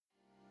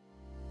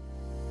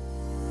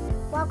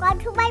Welcome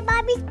to my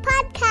mommy's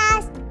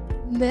podcast.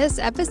 This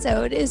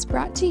episode is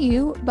brought to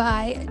you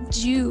by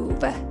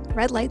Juve,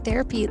 red light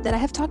therapy that I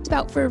have talked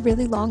about for a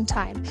really long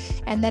time,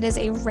 and that is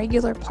a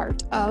regular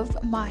part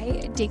of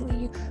my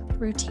daily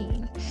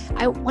routine.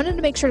 I wanted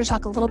to make sure to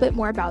talk a little bit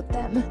more about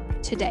them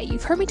today.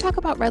 You've heard me talk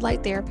about red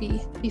light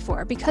therapy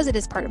before because it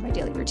is part of my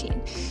daily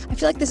routine. I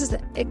feel like this is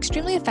an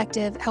extremely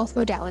effective health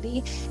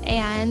modality,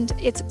 and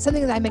it's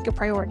something that I make a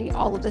priority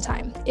all of the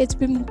time. It's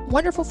been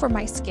wonderful for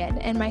my skin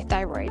and my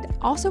thyroid,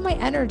 also my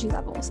energy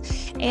levels.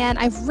 And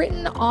I've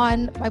written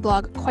on my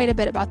blog quite a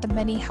bit about the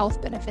many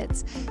health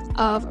benefits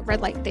of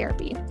red light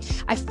therapy.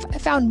 I've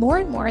found more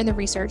and more in the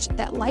research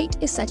that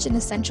light is such an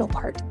essential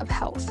part of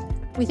health.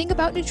 We think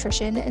about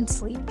nutrition and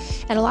sleep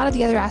and a lot of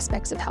the other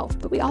aspects of health,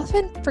 but we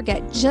often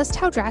forget just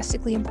how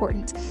drastically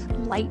important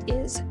light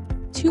is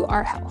to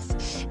our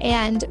health.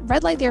 And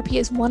red light therapy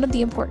is one of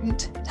the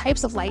important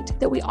types of light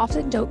that we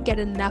often don't get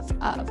enough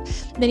of.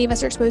 Many of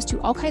us are exposed to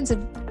all kinds of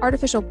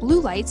artificial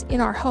blue lights in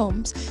our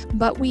homes,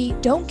 but we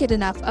don't get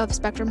enough of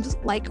spectrums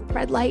like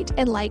red light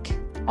and like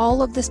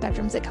all of the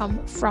spectrums that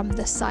come from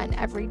the sun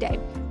every day.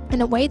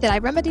 And a way that I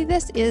remedy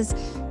this is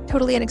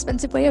totally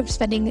inexpensive way of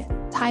spending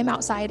time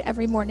outside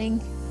every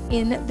morning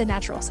in the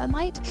natural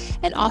sunlight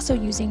and also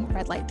using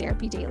red light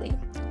therapy daily.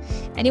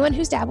 Anyone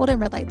who's dabbled in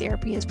red light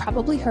therapy has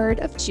probably heard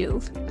of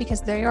Juve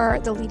because they are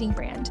the leading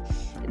brand.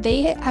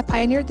 They have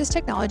pioneered this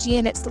technology,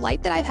 and it's the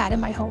light that I've had in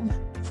my home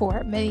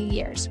for many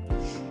years.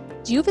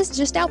 Juve is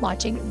just now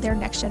launching their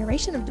next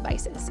generation of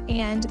devices,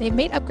 and they've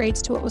made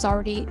upgrades to what was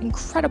already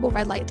incredible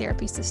red light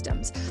therapy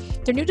systems.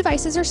 Their new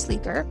devices are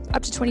sleeker,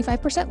 up to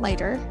 25%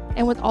 lighter,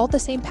 and with all the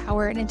same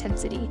power and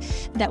intensity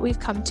that we've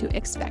come to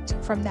expect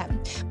from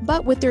them.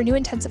 But with their new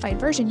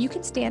intensified version, you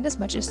can stand as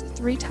much as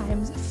 3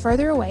 times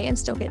further away and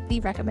still get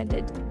the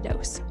recommended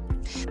dose.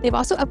 They've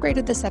also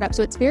upgraded the setup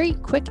so it's very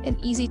quick and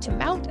easy to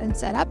mount and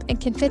set up and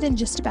can fit in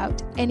just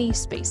about any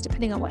space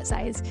depending on what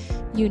size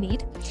you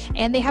need.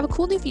 And they have a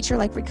cool new feature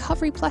like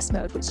Recovery Plus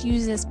mode, which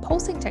uses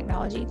pulsing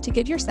technology to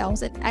give your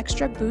cells an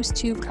extra boost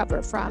to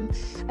recover from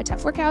a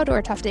tough workout or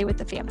a tough day with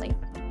the family.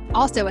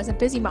 Also, as a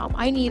busy mom,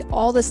 I need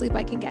all the sleep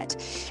I can get.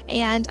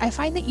 And I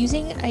find that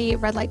using a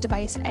red light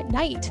device at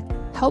night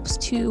helps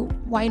to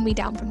wind me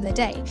down from the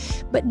day.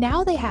 But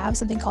now they have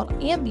something called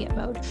ambient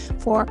mode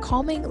for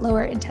calming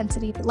lower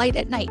intensity light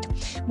at night,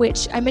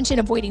 which I mentioned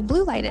avoiding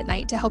blue light at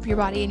night to help your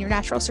body and your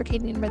natural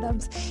circadian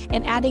rhythms.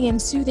 And adding in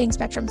soothing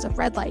spectrums of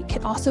red light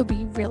can also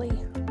be really,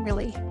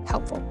 really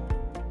helpful.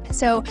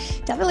 So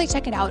definitely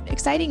check it out.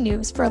 Exciting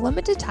news. For a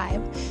limited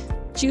time,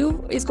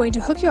 Juve is going to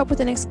hook you up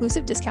with an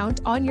exclusive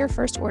discount on your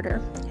first order,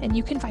 and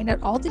you can find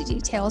out all the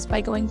details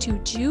by going to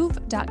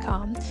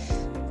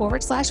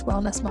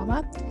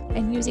juve.com/wellnessmama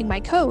and using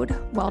my code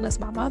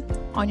wellnessmama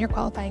on your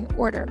qualifying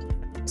order.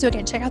 So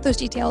again, check out those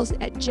details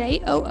at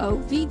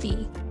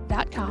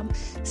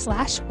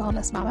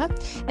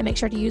joovv.com/wellnessmama and make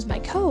sure to use my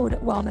code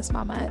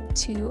wellnessmama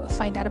to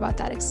find out about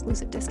that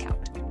exclusive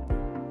discount.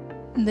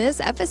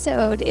 This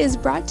episode is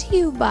brought to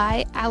you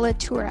by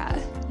Alitura.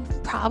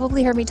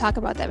 Probably heard me talk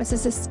about them. This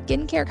is a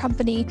skincare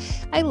company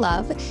I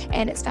love,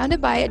 and it's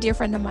founded by a dear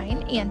friend of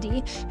mine,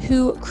 Andy,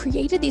 who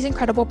created these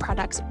incredible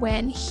products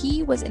when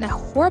he was in a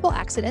horrible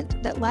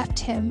accident that left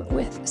him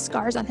with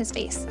scars on his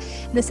face.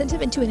 And this sent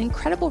him into an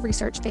incredible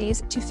research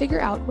phase to figure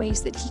out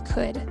ways that he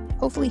could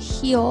hopefully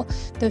heal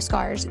those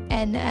scars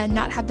and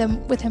not have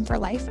them with him for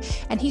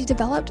life. And he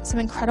developed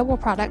some incredible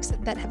products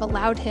that have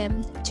allowed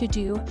him to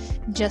do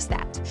just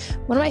that.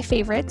 One of my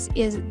favorites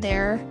is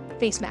their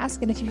face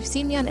mask, and if you've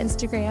seen me on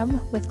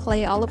Instagram with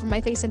clay all over my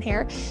face and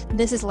hair,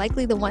 this is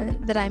likely the one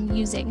that I'm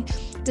using.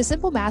 It's a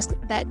simple mask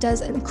that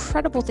does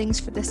incredible things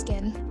for the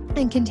skin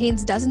and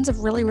contains dozens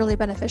of really, really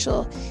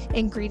beneficial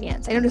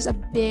ingredients. I notice a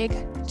big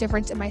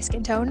difference in my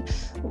skin tone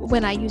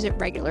when I use it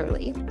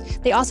regularly.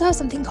 They also have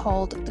something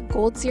called the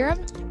Gold Serum,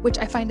 which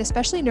I find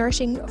especially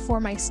nourishing for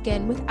my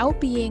skin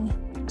without being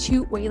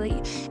too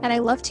oily. And I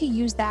love to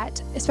use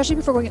that, especially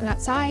before going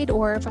outside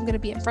or if I'm going to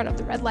be in front of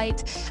the red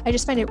light. I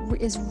just find it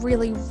is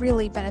really,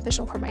 really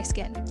beneficial for my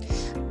skin.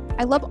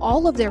 I love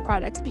all of their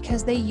products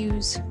because they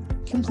use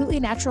completely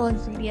natural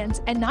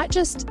ingredients, and not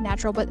just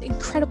natural, but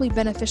incredibly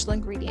beneficial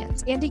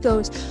ingredients. Andy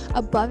goes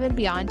above and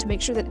beyond to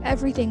make sure that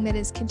everything that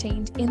is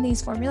contained in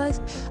these formulas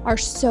are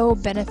so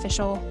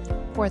beneficial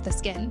for the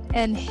skin,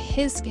 and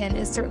his skin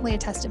is certainly a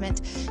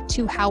testament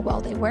to how well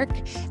they work.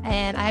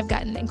 And I've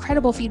gotten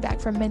incredible feedback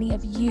from many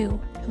of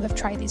you who have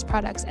tried these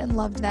products and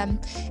loved them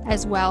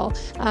as well.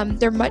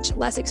 They're much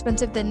less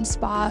expensive than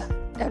spa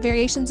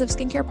variations of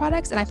skincare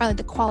products, and I find that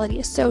the quality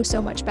is so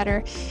much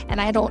better, and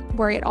I don't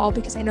worry at all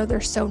because I know they're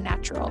so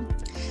natural.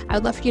 I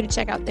would love for you to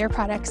check out their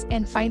products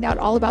and find out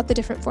all about the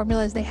different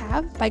formulas they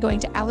have by going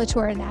to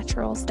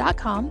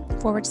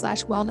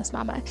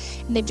alituranaturals.com/wellnessmama,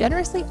 and they've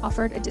generously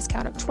offered a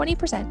discount of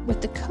 20%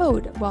 with the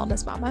code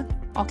wellnessmama,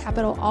 all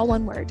capital, all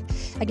one word.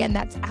 Again,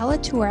 that's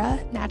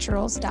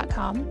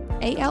alituranaturals.com,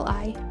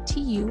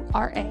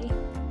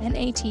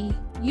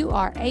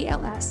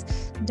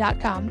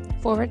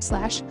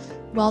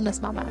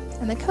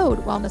 alituranaturals.com/wellnessmama, and the code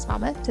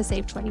wellnessmama to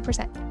save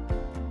 20%.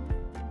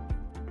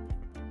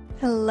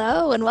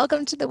 Hello, and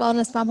welcome to the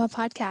Wellness Mama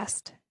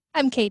podcast.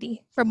 I'm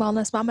Katie from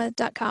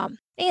wellnessmama.com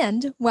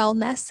and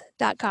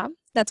wellness.com.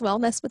 That's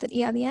wellness with an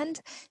E on the end.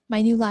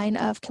 My new line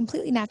of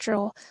completely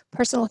natural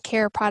personal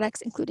care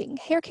products, including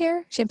hair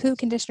care, shampoo,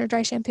 conditioner,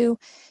 dry shampoo,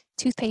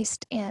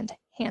 toothpaste, and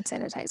hand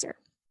sanitizer.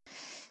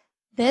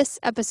 This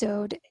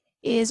episode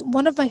is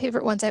one of my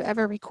favorite ones I've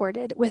ever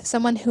recorded with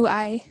someone who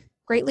I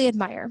greatly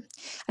admire.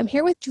 I'm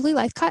here with Julie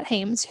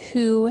Lythcott-Haims,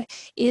 who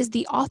is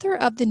the author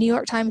of the New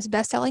York Times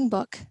bestselling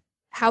book,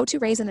 How to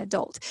Raise an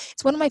Adult.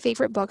 It's one of my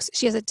favorite books.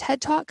 She has a TED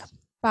Talk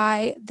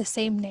by the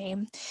same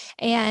name,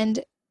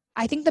 and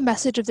I think the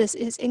message of this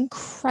is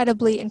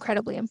incredibly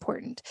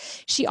important.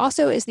 She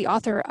also is the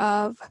author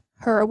of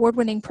her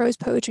award-winning prose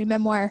poetry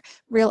memoir,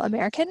 Real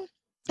American.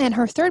 And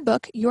her third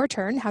book, Your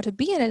Turn, How to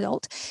Be an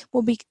Adult,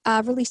 will be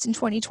released in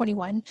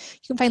 2021. You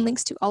can find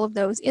links to all of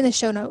those in the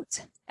show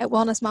notes at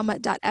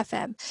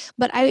wellnessmama.fm.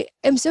 But I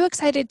am so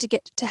excited to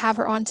get to have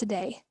her on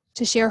today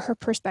to share her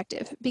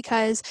perspective,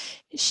 because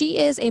she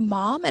is a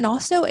mom and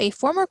also a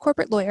former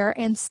corporate lawyer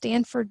and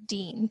Stanford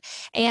dean,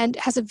 and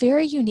has a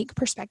very unique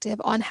perspective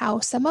on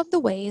how some of the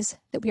ways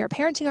that we are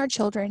parenting our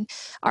children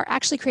are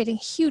actually creating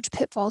huge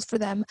pitfalls for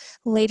them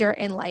later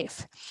in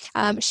life.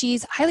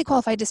 She's highly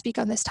qualified to speak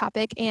on this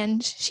topic,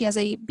 and she has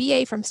a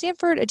BA from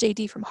Stanford, a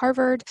JD from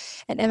Harvard,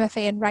 an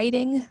MFA in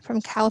writing from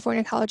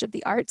California College of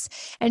the Arts,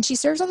 and she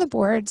serves on the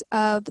boards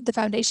of the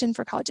Foundation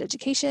for College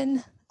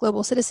Education,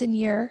 Global Citizen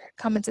Year,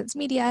 Common Sense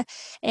Media,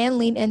 and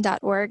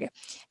leanin.org.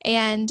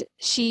 And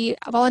she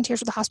volunteers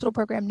for the hospital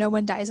program No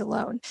One Dies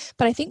Alone.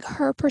 But I think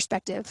her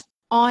perspective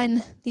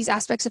on these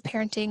aspects of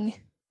parenting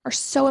are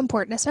so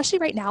important, especially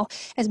right now,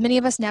 as many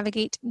of us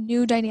navigate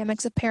new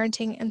dynamics of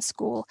parenting and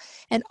school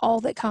and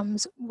all that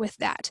comes with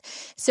that.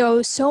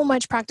 So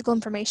much practical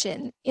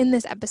information in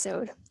this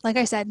episode. Like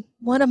I said,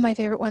 one of my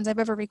favorite ones I've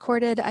ever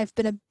recorded. I've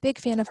been a big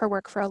fan of her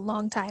work for a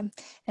long time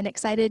and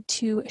excited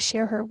to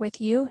share her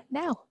with you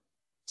now.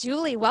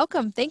 Julie,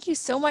 welcome. Thank you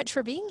so much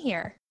for being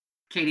here.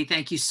 Katie,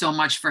 thank you so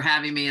much for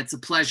having me. It's a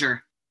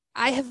pleasure.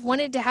 I have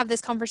wanted to have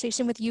this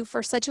conversation with you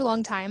for such a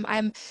long time.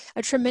 I'm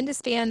a tremendous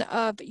fan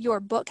of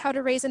your book, How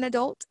to Raise an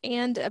Adult,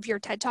 and of your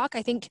TED Talk.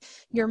 I think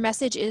your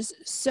message is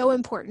so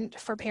important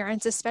for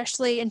parents,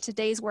 especially in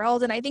today's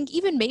world. And I think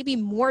even maybe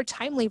more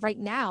timely right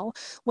now,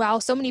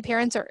 while so many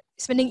parents are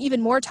spending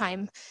even more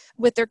time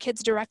with their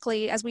kids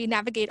directly as we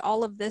navigate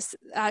all of this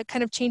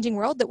kind of changing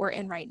world that we're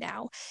in right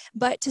now.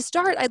 But to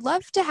start, I'd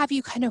love to have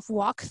you kind of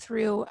walk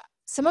through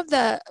some of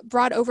the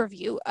broad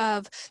overview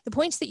of the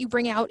points that you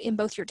bring out in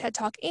both your TED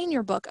Talk and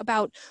your book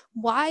about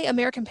why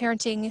American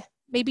parenting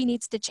maybe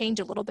needs to change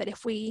a little bit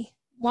if we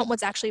want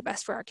what's actually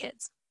best for our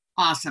kids.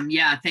 Awesome.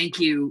 Yeah, thank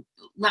you.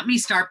 Let me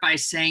start by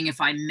saying,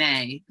 if I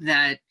may,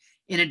 that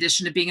in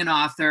addition to being an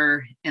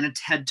author and a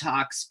TED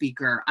Talk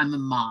speaker, I'm a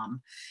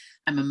mom.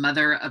 I'm a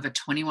mother of a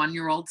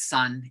 21-year-old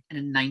son and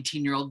a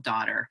 19-year-old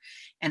daughter.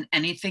 And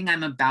anything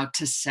I'm about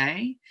to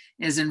say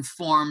is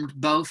informed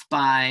both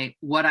by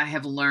what I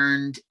have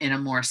learned in a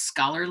more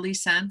scholarly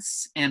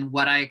sense and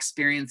what I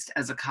experienced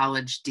as a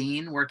college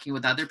dean working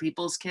with other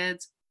people's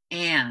kids,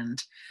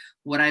 and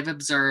what I've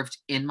observed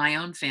in my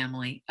own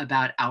family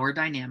about our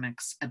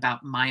dynamics,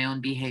 about my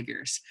own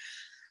behaviors.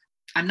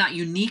 I'm not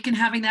unique in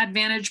having that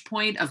vantage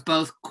point of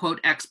both, quote,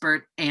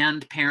 expert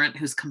and parent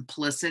who's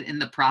complicit in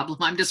the problem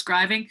I'm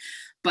describing.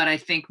 But I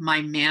think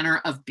my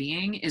manner of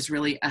being is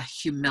really a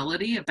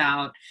humility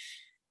about,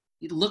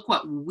 look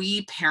what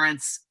we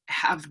parents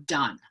have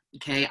done.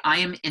 Okay. I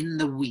am in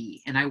the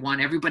we, and I want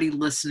everybody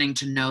listening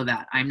to know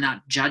that. I'm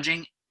not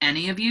judging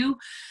any of you.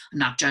 I'm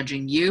not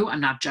judging you.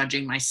 I'm not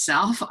judging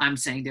myself. I'm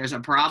saying there's a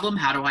problem.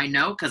 How do I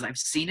know? Because I've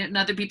seen it in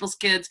other people's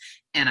kids,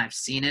 and I've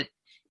seen it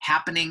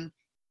happening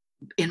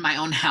in my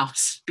own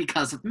house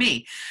because of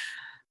me.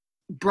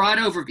 Broad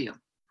overview.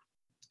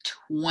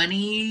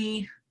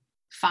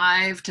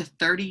 25 to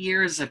 30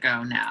 years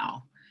ago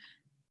now,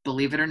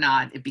 believe it or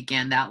not, it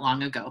began that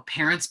long ago.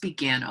 Parents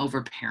began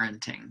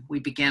overparenting. We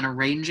began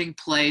arranging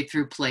play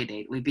through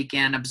Playdate. We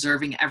began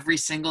observing every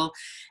single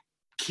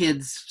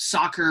kid's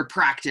soccer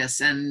practice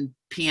and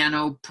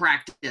piano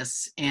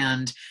practice,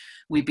 and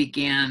we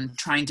began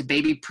trying to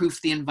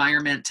baby-proof the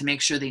environment to make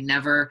sure they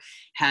never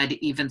had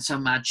even so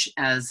much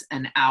as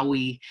an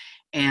owie.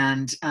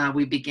 And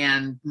we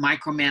began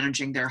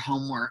micromanaging their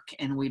homework,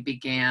 and we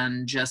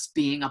began just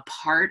being a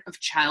part of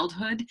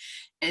childhood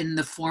in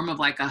the form of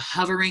like a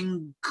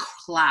hovering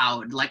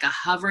cloud, like a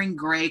hovering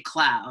gray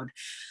cloud,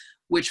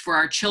 which for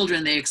our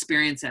children, they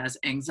experience as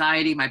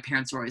anxiety. My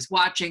parents are always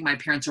watching. My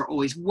parents are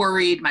always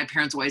worried. My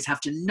parents always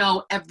have to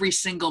know every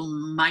single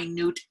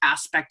minute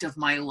aspect of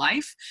my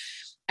life.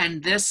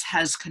 And this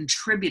has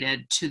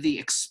contributed to the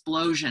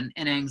explosion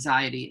in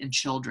anxiety in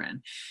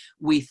children.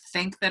 We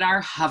think that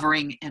our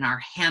hovering and our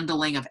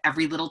handling of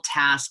every little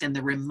task and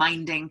the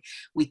reminding,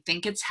 we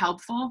think it's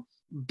helpful,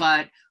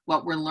 but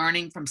what we're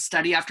learning from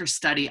study after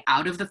study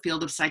out of the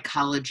field of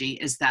psychology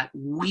is that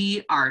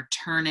we are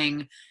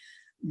turning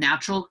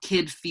natural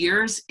kid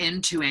fears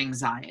into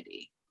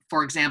anxiety.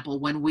 For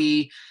example, when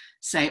we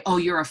say, oh,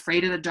 you're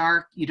afraid of the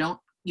dark, you don't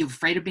you're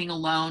afraid of being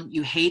alone,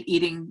 you hate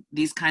eating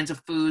these kinds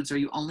of foods, or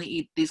you only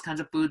eat these kinds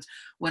of foods.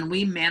 When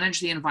we manage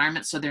the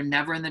environment so they're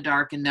never in the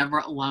dark and never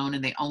alone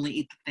and they only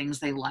eat the things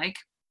they like,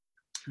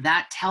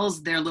 that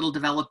tells their little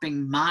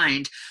developing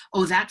mind,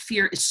 oh, that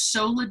fear is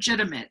so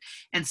legitimate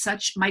and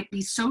such might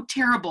be so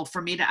terrible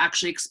for me to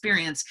actually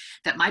experience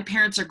that my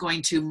parents are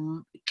going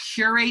to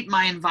curate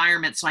my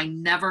environment so I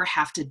never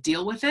have to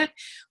deal with it.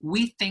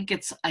 We think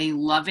it's a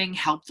loving,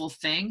 helpful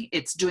thing.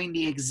 It's doing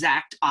the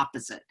exact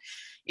opposite.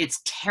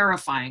 It's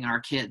terrifying our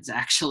kids,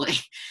 actually.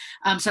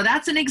 So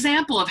that's an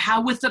example of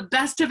how, with the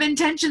best of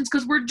intentions,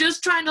 because we're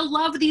just trying to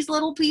love these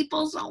little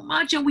people so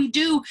much, and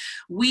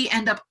we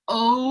end up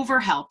over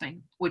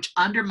helping, which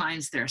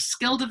undermines their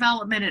skill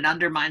development. It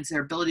undermines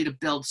their ability to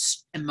build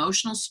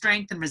emotional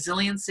strength and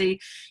resiliency,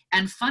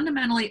 and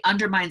fundamentally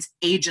undermines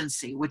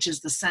agency, which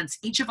is the sense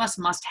each of us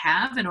must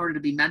have in order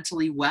to be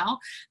mentally well,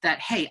 that,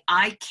 hey,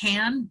 I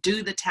can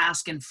do the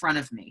task in front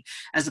of me,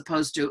 as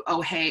opposed to,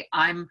 oh, hey,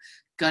 I'm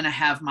going to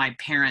have my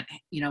parent,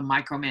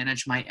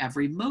 micromanage my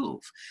every move.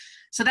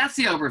 So that's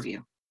the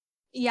overview.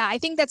 Yeah, I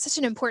think that's such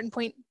an important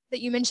point that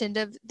you mentioned,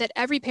 of that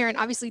every parent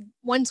obviously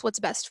wants what's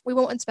best. We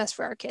want what's best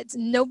for our kids.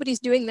 Nobody's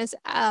doing this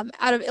out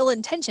of ill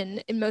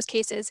intention in most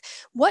cases.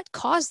 What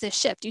caused this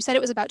shift? You said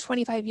it was about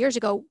 25 years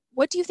ago.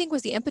 What do you think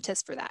was the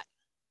impetus for that?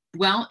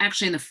 Well,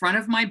 actually, in the front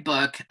of my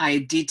book, I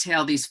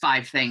detail these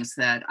 5 things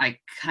that I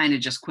kind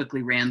of just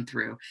quickly ran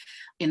through.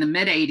 In the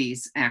mid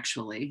 80s,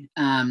 actually,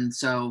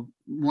 so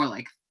more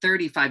like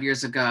 35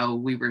 years ago,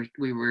 we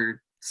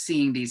were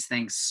seeing these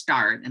things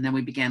start, and then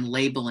we began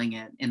labeling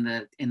it in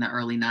the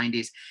early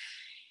 90s.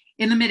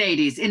 In the mid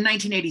 80s, in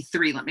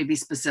 1983, let me be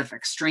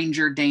specific,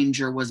 Stranger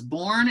Danger was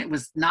born. It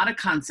was not a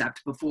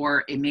concept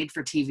before a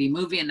made-for-TV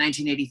movie in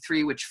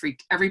 1983, which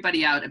freaked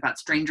everybody out about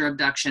stranger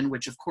abduction,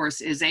 which of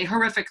course is a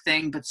horrific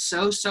thing, but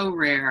so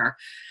rare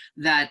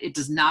that it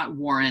does not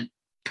warrant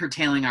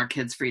curtailing our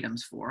kids'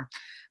 freedoms for.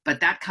 But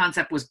that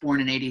concept was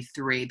born in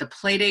 83. The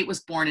Playdate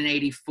was born in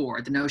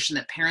 84. The notion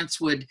that parents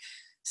would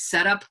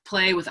set up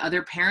play with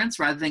other parents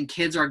rather than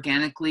kids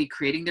organically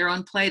creating their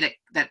own play,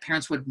 that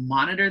parents would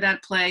monitor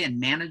that play and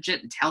manage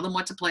it and tell them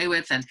what to play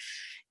with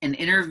and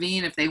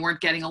intervene if they weren't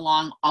getting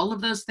along. All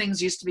of those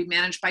things used to be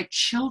managed by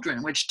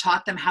children, which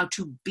taught them how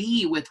to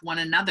be with one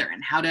another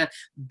and how to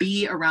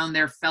be around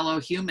their fellow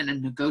human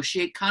and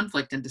negotiate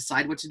conflict and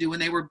decide what to do when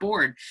they were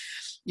bored.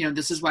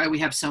 This is why we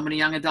have so many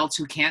young adults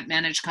who can't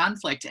manage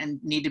conflict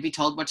and need to be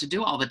told what to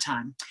do all the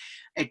time.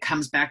 It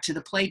comes back to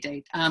the play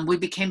date. We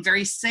became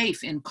very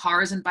safe in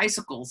cars and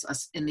bicycles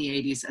in the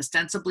 80s,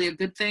 ostensibly a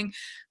good thing.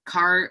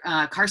 Car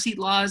seat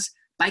laws,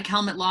 bike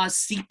helmet laws,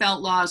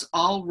 seatbelt laws,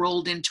 all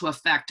rolled into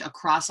effect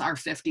across our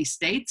 50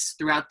 states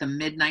throughout the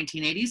mid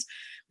 1980s,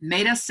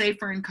 made us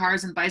safer in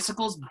cars and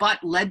bicycles,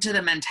 but led to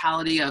the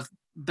mentality of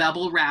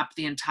bubble wrap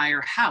the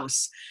entire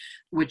house,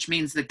 which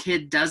means the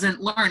kid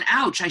doesn't learn,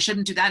 ouch, I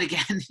shouldn't do that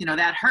again.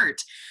 That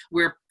hurt.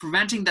 We're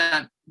preventing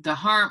the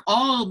harm,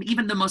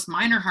 even the most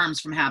minor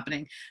harms from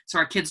happening. So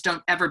our kids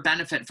don't ever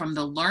benefit from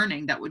the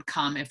learning that would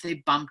come if they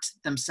bumped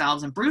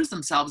themselves and bruised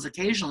themselves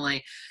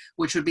occasionally,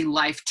 which would be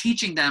life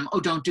teaching them, oh,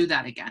 don't do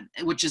that again,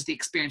 which is the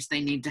experience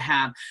they need to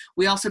have.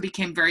 We also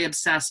became very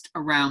obsessed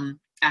around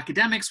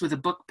academics with a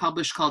book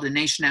published called A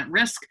Nation at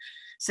Risk,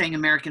 saying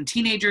American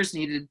teenagers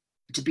needed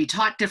to be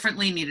taught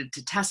differently, needed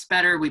to test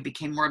better. We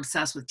became more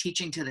obsessed with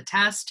teaching to the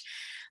test.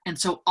 And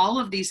so all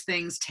of these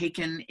things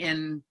taken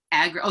in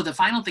the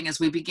final thing is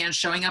we began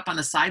showing up on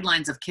the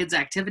sidelines of kids'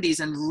 activities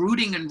and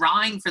rooting and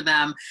raaing for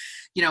them,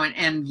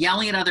 and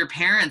yelling at other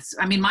parents.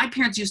 I mean, my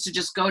parents used to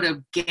just go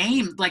to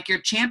games, like your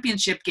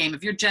championship game.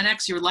 If you're Gen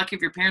X, you were lucky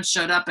if your parents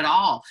showed up at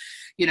all.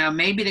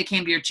 Maybe they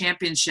came to your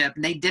championship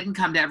and they didn't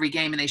come to every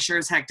game, and they sure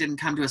as heck didn't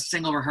come to a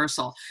single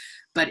rehearsal.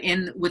 But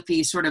with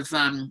the sort of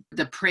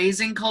the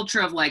praising culture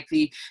of like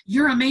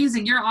you're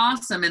amazing, you're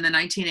awesome in the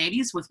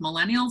 1980s with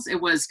millennials, it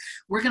was,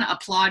 we're going to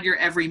applaud your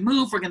every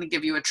move. We're going to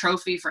give you a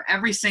trophy for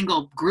every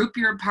single group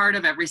you're a part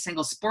of, every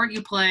single sport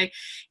you play.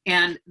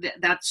 And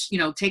that's,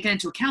 taken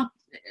into account,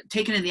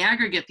 taken in the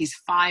aggregate, these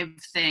 5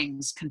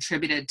 things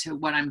contributed to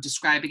what I'm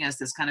describing as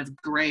this kind of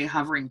gray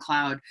hovering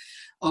cloud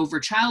over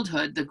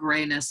childhood, the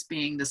grayness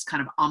being this kind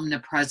of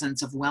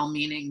omnipresence of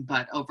well-meaning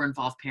but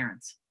over-involved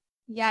parents.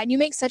 Yeah, and you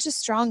make such a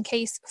strong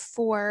case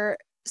for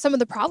some of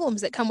the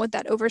problems that come with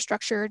that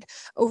overstructured,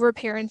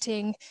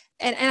 overparenting.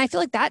 And I feel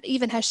like that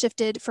even has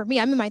shifted for me.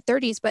 I'm in my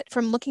 30s, but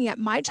from looking at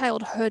my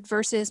childhood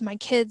versus my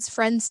kids'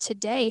 friends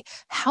today,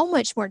 how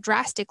much more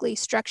drastically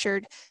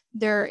structured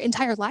their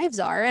entire lives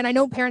are. And I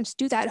know parents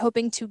do that,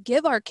 hoping to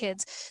give our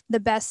kids the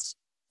best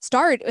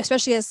start,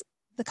 especially as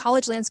the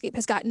college landscape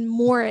has gotten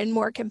more and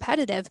more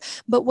competitive.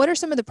 But what are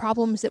some of the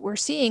problems that we're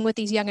seeing with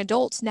these young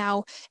adults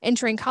now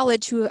entering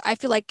college who I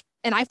feel like,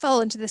 and I fell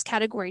into this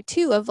category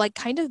too, of like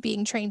kind of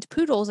being trained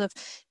poodles of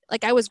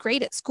like, I was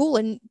great at school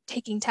and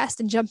taking tests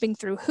and jumping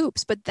through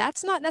hoops, but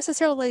that's not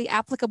necessarily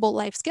applicable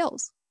life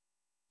skills.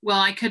 Well,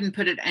 I couldn't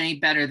put it any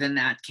better than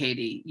that,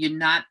 Katie. You're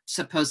not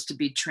supposed to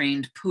be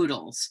trained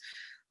poodles,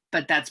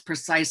 but that's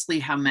precisely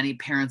how many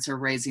parents are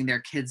raising their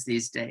kids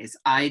these days.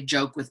 I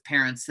joke with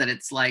parents that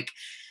it's like,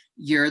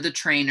 you're the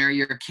trainer,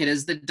 your kid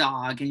is the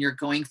dog, and you're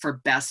going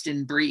for best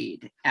in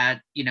breed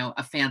at,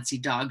 a fancy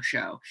dog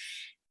show.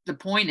 The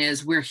point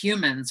is, we're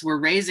humans, we're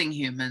raising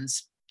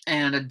humans,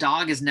 and a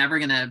dog is never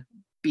going to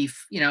be,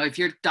 if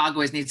your dog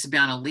always needs to be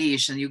on a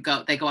leash and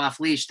they go off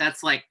leash,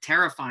 that's like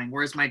terrifying.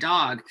 Where's my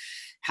dog?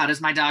 How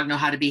does my dog know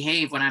how to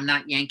behave when I'm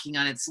not yanking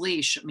on its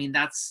leash? I mean,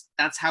 that's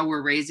how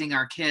we're raising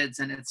our kids,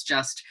 and it's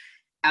just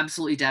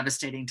absolutely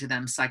devastating to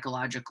them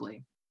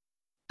psychologically.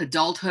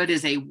 Adulthood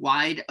is a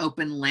wide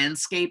open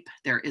landscape.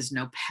 There is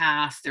no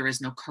path. There is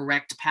no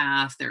correct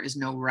path. There is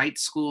no right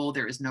school.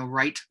 There is no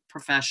right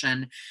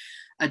profession.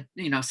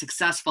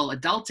 Successful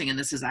adulting, and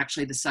this is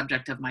actually the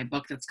subject of my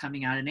book that's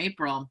coming out in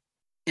April,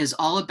 is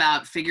all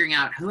about figuring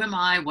out, who am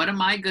I? What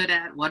am I good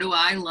at? What do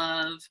I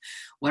love?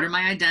 What are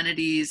my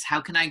identities? How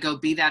can I go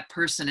be that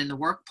person in the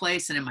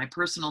workplace and in my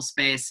personal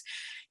space?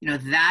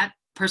 That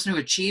person who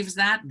achieves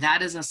that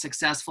is a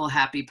successful,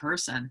 happy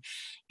person.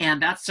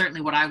 And that's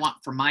certainly what I want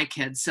for my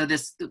kids. So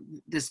this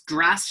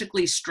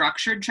drastically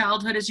structured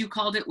childhood, as you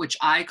called it, which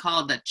I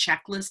call the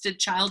checklisted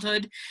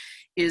childhood,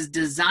 is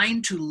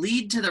designed to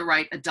lead to the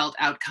right adult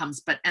outcomes,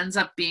 but ends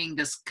up being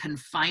this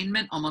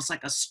confinement, almost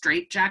like a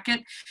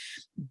straitjacket.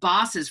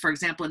 Bosses, for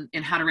example,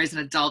 in How to Raise an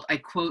Adult, I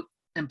quote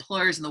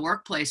employers in the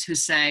workplace who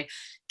say,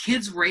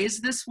 kids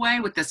raised this way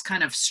with this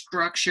kind of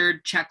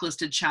structured,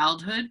 checklisted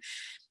childhood,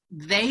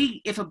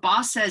 if a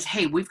boss says,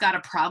 hey, we've got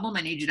a problem,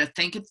 I need you to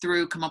think it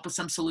through, come up with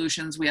some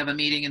solutions, we have a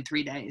meeting in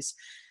 3 days,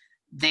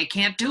 they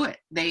can't do it.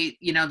 They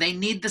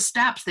need the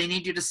steps. They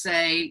need you to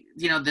say,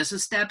 this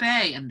is step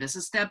A, and this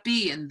is step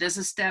B, and this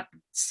is step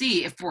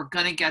C if we're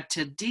going to get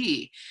to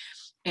D.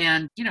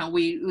 And,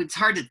 it's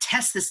hard to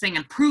test this thing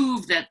and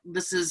prove that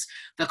this is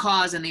the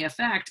cause and the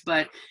effect.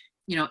 But,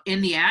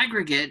 in the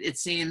aggregate, it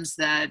seems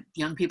that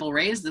young people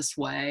raised this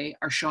way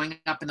are showing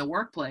up in the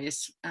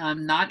workplace,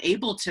 not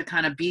able to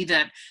kind of be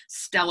that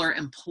stellar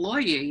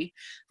employee,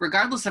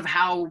 regardless of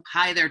how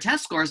high their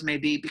test scores may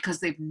be, because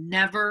they've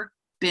never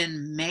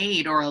been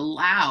made or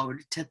allowed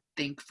to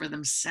think for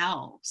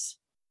themselves.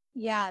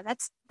 Yeah,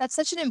 that's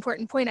such an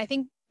important point. I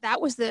think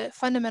that was the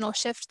fundamental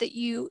shift that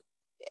you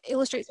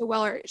illustrate so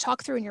well or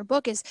talk through in your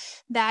book, is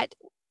that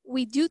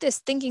we do this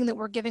thinking that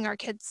we're giving our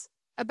kids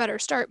a better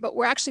start, but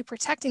we're actually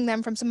protecting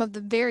them from some of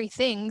the very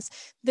things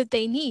that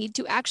they need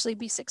to actually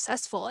be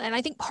successful. And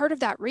I think part of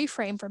that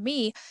reframe for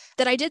me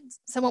that I did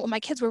somewhat when my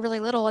kids were really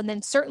little, and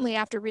then certainly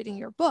after reading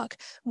your book,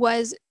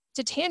 was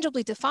to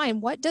tangibly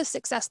define, what does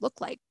success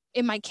look like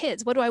in my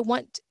kids? What do I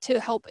want to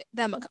help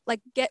them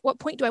what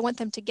point do I want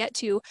them to get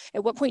to?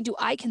 At what point do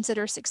I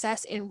consider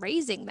success in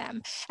raising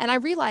them? And I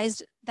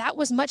realized that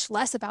was much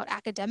less about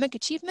academic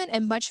achievement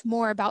and much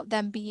more about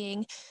them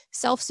being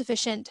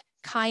self-sufficient,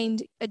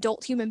 kind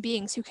adult human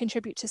beings who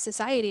contribute to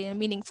society in a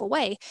meaningful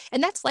way.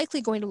 And that's likely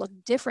going to look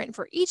different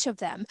for each of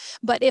them.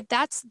 But if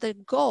that's the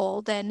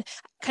goal, then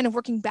kind of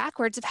working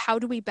backwards of how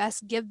do we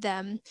best give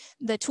them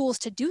the tools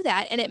to do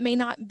that? And it may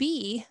not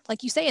be,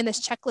 like you say, in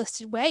this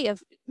checklisted way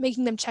of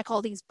making them check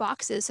all these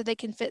boxes so they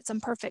can fit some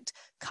perfect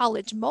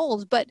college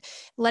mold, but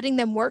letting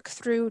them work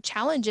through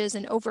challenges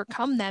and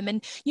overcome them.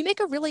 And you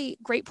make a really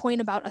great point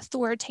about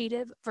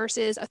authoritative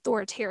versus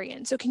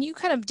authoritarian. So can you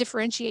kind of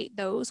differentiate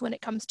those when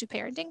it comes to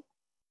parenting?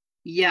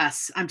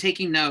 Yes, I'm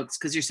taking notes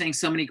because you're saying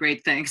so many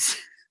great things.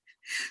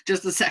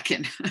 Just a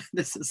second.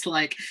 This is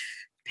like,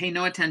 pay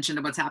no attention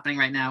to what's happening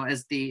right now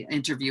as the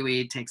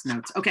interviewee takes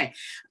notes. Okay,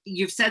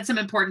 you've said some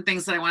important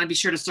things that I want to be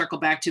sure to circle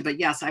back to, but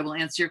yes, I will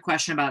answer your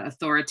question about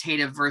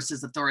authoritative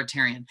versus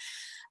authoritarian.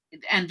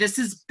 And this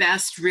is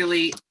best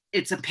really,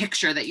 it's a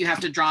picture that you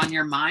have to draw in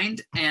your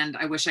mind. And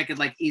I wish I could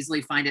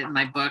easily find it in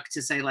my book to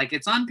say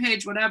it's on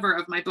page whatever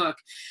of my book,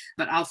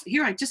 but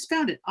I just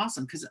found it.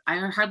 Awesome. Cause I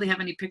hardly have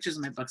any pictures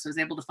in my book. So I was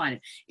able to find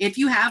it. If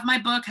you have my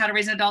book, How to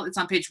Raise an Adult, it's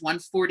on page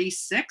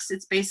 146.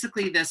 It's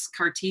basically this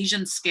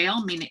Cartesian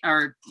scale,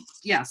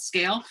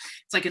 scale.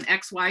 It's like an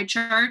XY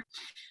chart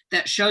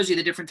that shows you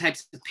the different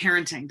types of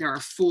parenting. There are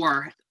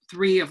 4,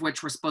 3 of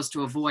which we're supposed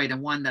to avoid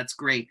and 1 that's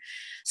great.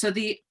 So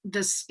the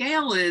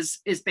scale is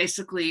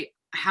basically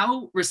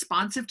how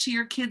responsive to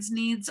your kids'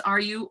 needs are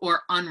you, or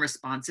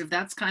unresponsive.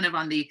 That's kind of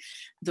on the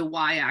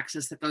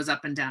y-axis that goes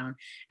up and down.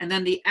 And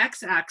then the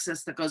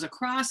x-axis that goes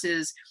across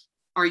is,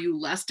 are you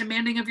less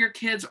demanding of your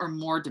kids or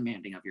more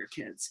demanding of your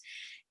kids?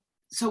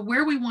 So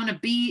where we want to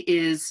be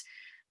is,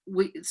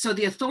 so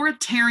the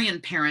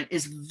authoritarian parent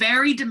is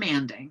very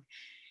demanding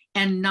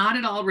and not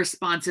at all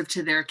responsive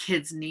to their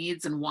kids'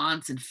 needs and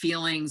wants and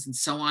feelings and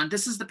so on.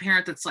 This is the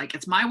parent that's like,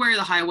 it's my way or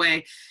the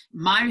highway,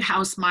 my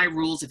house, my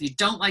rules. If you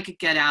don't like it,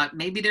 get out.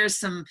 Maybe there's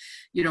some,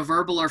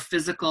 verbal or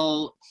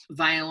physical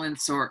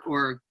violence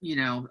or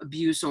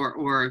abuse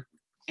or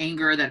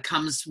anger that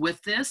comes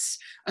with this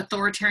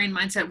authoritarian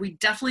mindset. We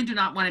definitely do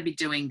not want to be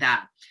doing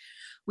that.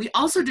 We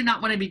also do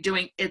not want to be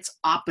doing its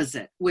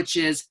opposite, which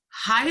is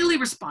highly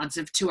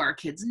responsive to our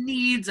kids'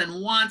 needs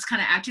and wants,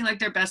 kind of acting like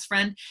their best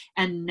friend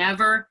and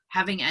never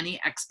having any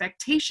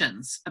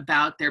expectations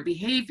about their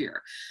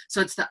behavior.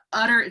 So it's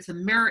the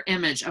mirror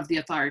image of the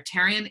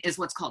authoritarian is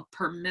what's called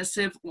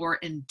permissive or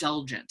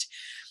indulgent.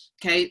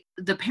 Okay.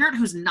 The parent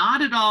who's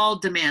not at all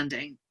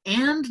demanding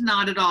and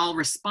not at all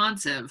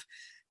responsive,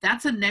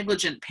 that's a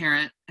negligent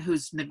parent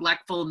who's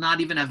neglectful,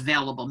 not even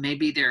available.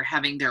 Maybe they're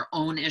having their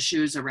own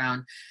issues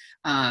around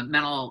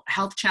mental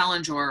health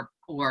challenge or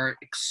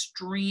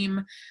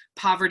extreme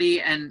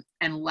poverty and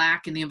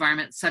lack in the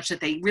environment, such that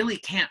they really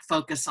can't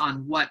focus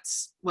on what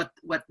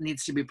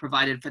needs to be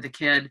provided for the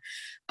kid.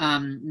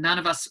 None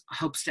of us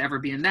hopes to ever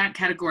be in that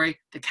category.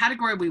 The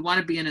category we want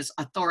to be in is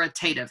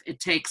authoritative. It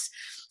takes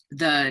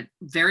the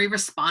very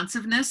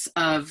responsiveness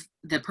of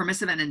the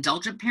permissive and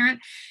indulgent parent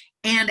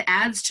and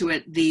adds to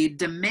it the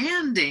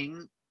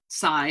demanding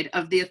side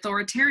of the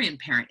authoritarian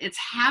parent. It's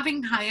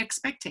having high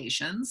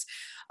expectations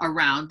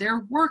around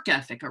their work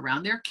ethic,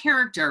 around their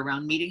character,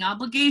 around meeting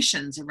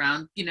obligations,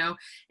 around,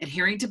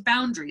 adhering to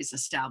boundaries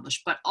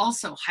established, but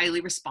also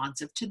highly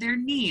responsive to their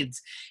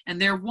needs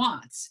and their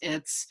wants.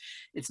 It's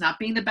not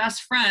being the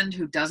best friend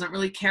who doesn't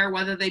really care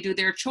whether they do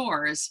their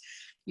chores,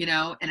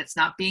 and it's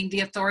not being the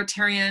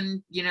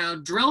authoritarian,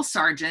 drill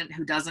sergeant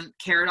who doesn't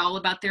care at all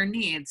about their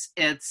needs.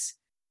 It's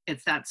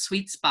that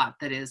sweet spot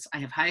that is, I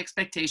have high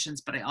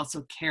expectations, but I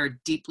also care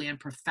deeply and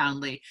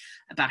profoundly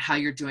about how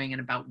you're doing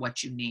and about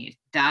what you need.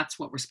 That's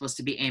what we're supposed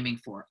to be aiming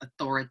for,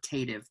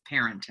 authoritative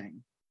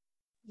parenting.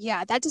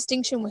 Yeah, that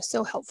distinction was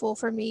so helpful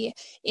for me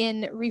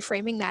in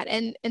reframing that.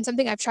 And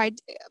something I've tried,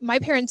 my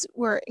parents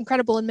were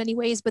incredible in many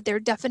ways, but there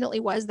definitely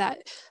was that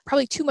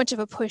probably too much of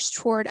a push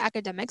toward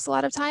academics a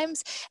lot of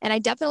times. And I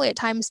definitely at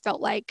times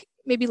felt like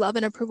maybe love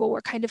and approval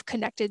were kind of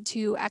connected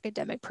to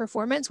academic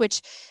performance,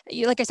 which,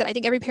 like I said, I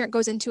think every parent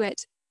goes into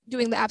it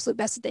doing the absolute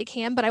best that they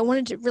can, but I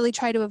wanted to really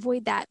try to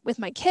avoid that with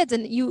my kids.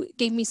 And you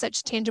gave me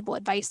such tangible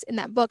advice in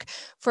that book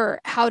for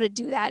how to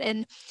do that.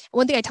 And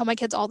one thing I tell my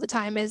kids all the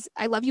time is,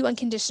 I love you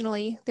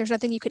unconditionally. There's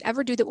nothing you could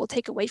ever do that will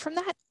take away from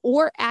that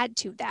or add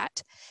to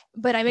that.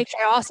 But I make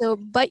sure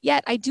but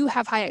yet I do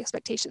have high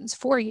expectations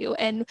for you.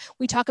 And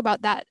we talk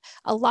about that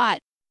a lot.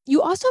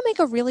 You also make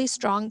a really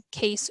strong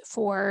case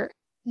for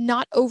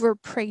not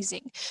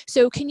overpraising.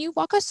 So can you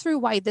walk us through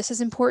why this is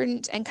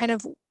important and kind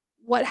of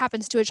what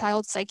happens to a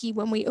child's psyche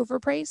when we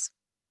overpraise?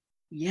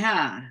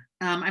 Yeah,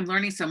 I'm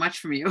learning so much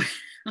from you.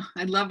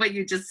 I love what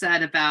you just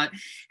said about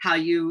how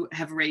you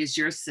have raised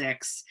your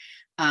six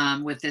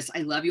with this,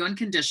 I love you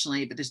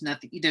unconditionally, but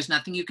there's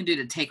nothing you can do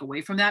to take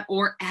away from that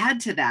or add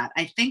to that.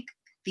 I think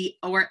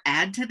or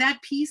add to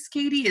that piece,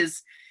 Katie,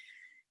 is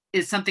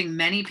something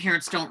many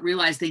parents don't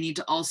realize they need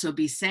to also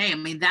be saying. I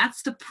mean,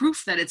 that's the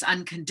proof that it's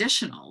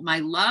unconditional. My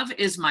love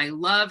is my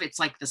love. It's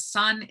like the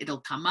sun.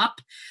 It'll come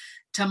up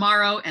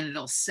tomorrow and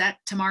it'll set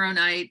tomorrow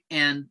night,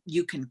 and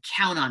you can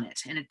count on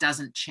it and it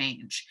doesn't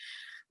change.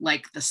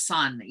 Like the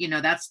sun,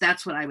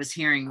 that's what I was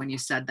hearing when you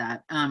said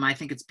that. I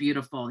think it's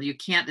beautiful.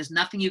 There's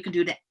nothing you can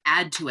do to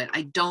add to it.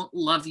 I don't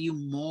love you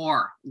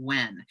more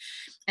when.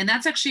 And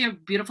that's actually a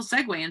beautiful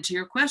segue into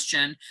your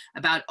question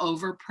about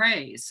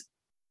overpraise.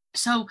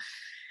 So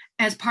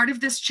as part of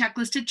this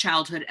checklisted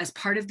childhood, as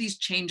part of these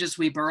changes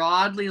we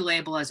broadly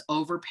label as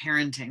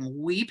overparenting,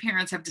 we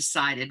parents have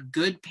decided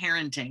good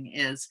parenting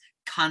is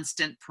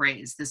constant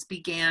praise. This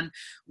began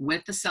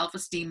with the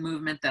self-esteem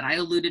movement that I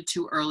alluded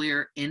to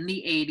earlier in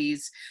the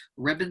 80s,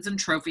 ribbons and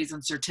trophies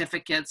and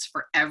certificates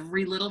for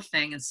every little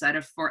thing instead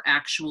of for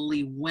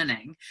actually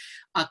winning.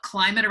 A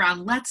climate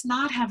around, let's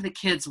not have the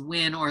kids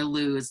win or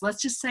lose.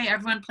 Let's just say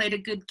everyone played a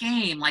good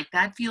game. Like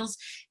that feels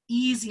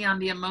easy on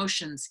the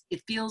emotions.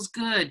 It feels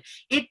good.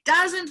 It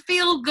doesn't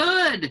feel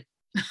good.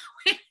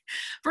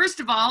 First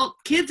of all,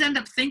 kids end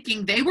up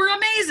thinking they were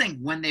amazing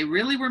when they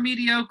really were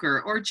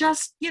mediocre or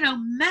just,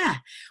 meh.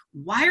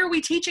 Why are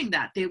we teaching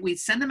that? We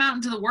send them out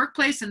into the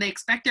workplace and they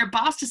expect their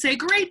boss to say,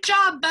 great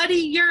job, buddy,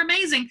 you're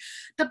amazing.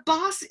 The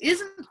boss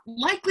isn't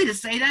likely to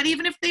say that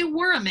even if they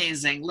were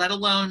amazing, let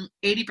alone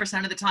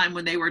 80% of the time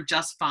when they were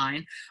just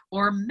fine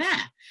or meh,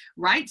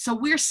 right? So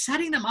we're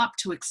setting them up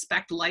to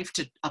expect life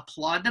to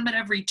applaud them at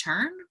every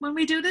turn when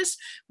we do this,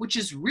 which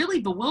is really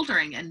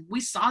bewildering. And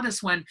we saw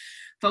this when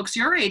folks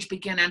your age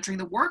began entering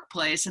the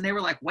workplace and they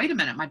were like, wait a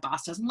minute, my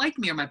boss doesn't like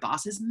me or my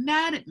boss is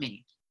mad at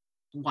me.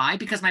 Why?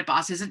 Because my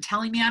boss isn't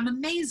telling me I'm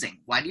amazing.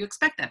 Why do you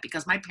expect that?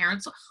 Because my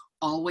parents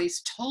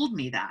always told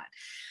me that.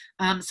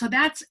 So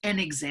that's an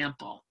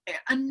example.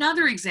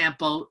 Another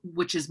example,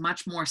 which is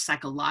much more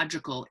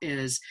psychological,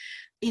 is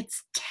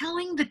it's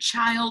telling the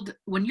child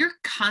when you're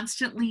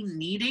constantly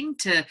needing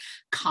to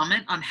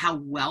comment on how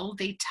well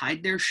they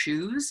tied their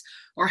shoes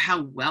or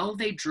how well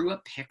they drew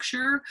a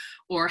picture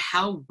or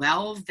how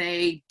well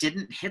they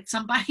didn't hit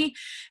somebody,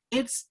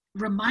 it's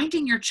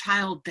reminding your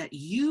child that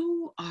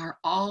you are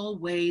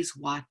always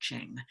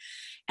watching.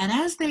 And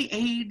as they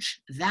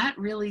age, that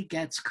really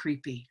gets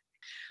creepy.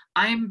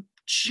 I've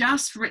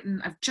just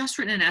written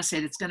an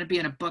essay that's going to be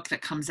in a book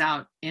that comes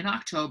out in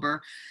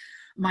October.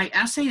 My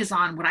essay is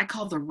on what I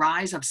call the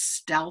rise of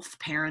stealth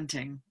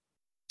parenting.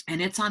 And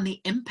it's on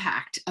the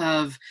impact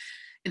of,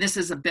 and this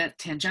is a bit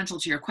tangential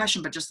to your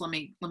question, but just let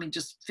me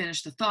just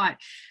finish the thought.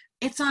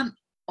 It's on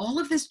all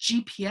of this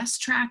GPS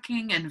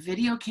tracking and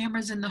video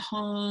cameras in the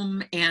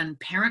home and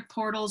parent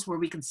portals where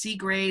we can see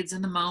grades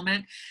in the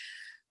moment.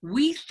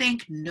 We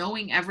think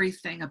knowing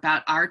everything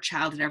about our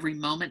child at every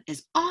moment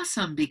is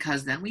awesome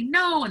because then we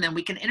know and then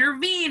we can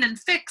intervene and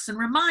fix and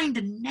remind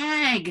and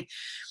nag.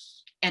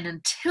 And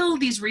until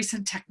these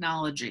recent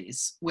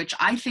technologies, which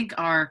I think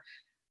are,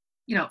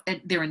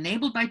 they're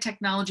enabled by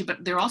technology,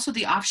 but they're also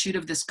the offshoot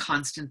of this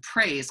constant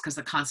praise, because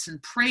the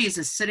constant praise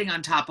is sitting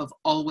on top of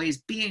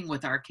always being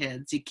with our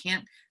kids. You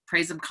can't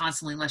praise them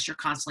constantly unless you're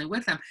constantly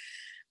with them.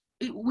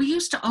 We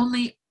used to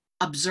only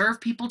observe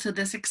people to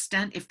this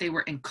extent if they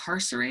were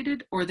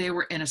incarcerated or they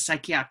were in a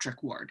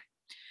psychiatric ward.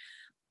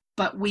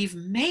 But we've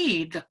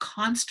made the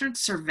constant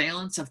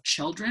surveillance of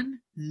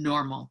children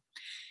normal.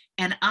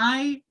 And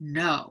I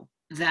know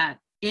that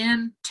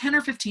in 10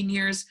 or 15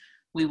 years,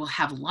 we will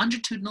have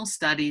longitudinal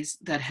studies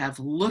that have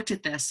looked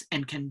at this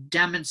and can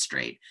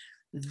demonstrate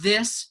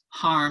this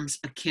harms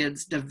a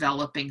kid's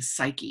developing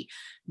psyche.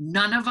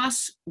 None of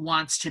us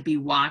wants to be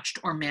watched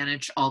or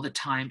managed all the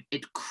time.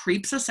 It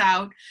creeps us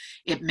out.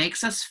 It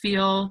makes us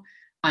feel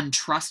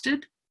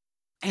untrusted.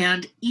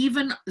 And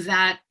even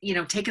that,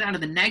 take it out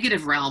of the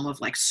negative realm of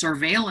like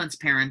surveillance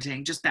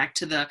parenting, just back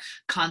to the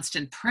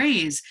constant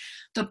praise.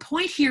 The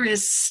point here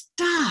is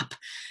stop.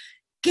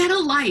 Get a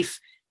life.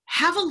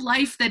 Have a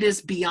life that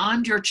is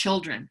beyond your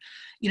children.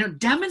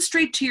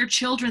 Demonstrate to your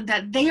children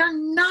that they are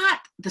not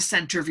the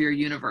center of your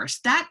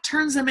universe. That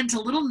turns them into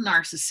little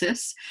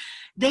narcissists.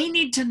 They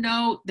need to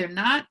know they're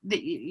not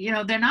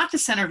the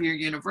center of your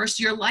universe.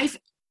 Your life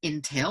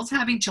entails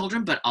having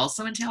children, but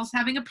also entails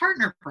having a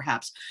partner,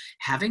 perhaps,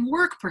 having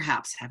work,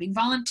 perhaps, having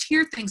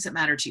volunteer things that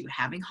matter to you,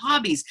 having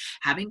hobbies,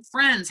 having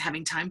friends,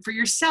 having time for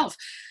yourself.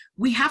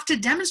 We have to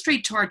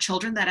demonstrate to our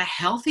children that a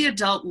healthy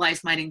adult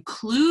life might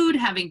include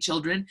having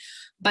children,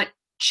 but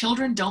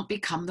children don't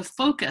become the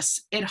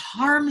focus. It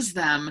harms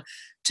them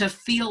to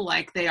feel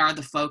like they are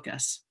the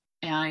focus.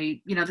 And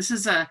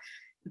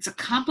it's a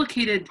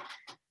complicated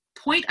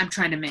point I'm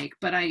trying to make,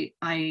 but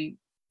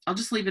I'll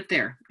just leave it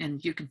there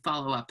and you can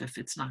follow up if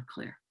it's not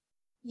clear.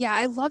 Yeah,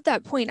 I love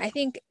that point. I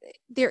think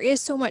there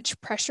is so much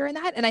pressure in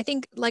that. And I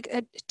think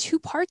two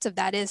parts of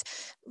that is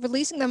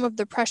releasing them of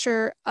the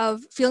pressure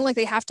of feeling like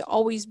they have to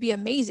always be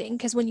amazing.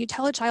 Because when you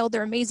tell a child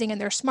they're amazing and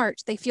they're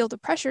smart, they feel the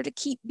pressure to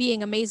keep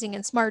being amazing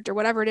and smart or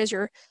whatever it is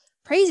you're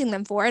praising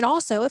them for. And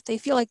also, if they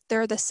feel like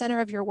they're the center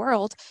of your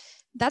world,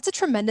 that's a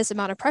tremendous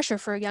amount of pressure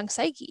for a young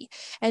psyche.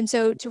 And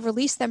so to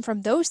release them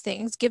from those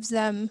things gives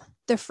them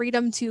the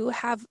freedom to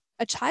have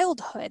a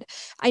childhood.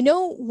 I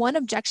know one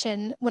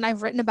objection when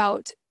I've written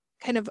about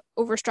kind of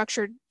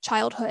overstructured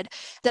childhood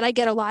that I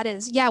get a lot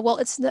is,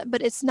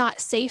 it's not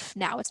safe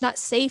now. It's not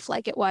safe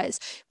like it was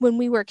when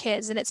we were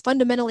kids, and it's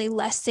fundamentally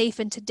less safe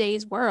in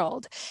today's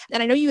world.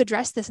 And I know you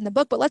addressed this in the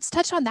book, but let's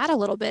touch on that a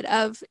little bit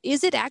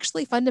is it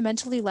actually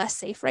fundamentally less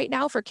safe right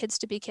now for kids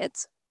to be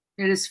kids?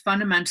 It is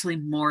fundamentally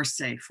more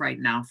safe right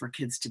now for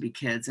kids to be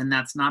kids, and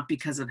that's not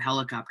because of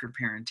helicopter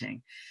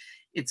parenting.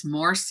 It's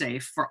more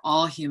safe for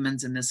all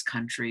humans in this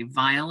country.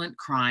 Violent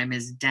crime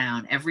is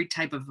down. Every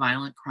type of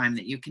violent crime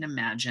that you can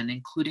imagine,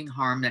 including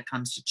harm that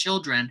comes to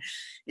children,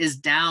 is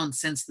down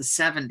since the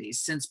 70s,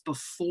 since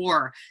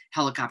before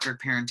helicopter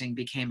parenting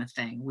became a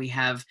thing. We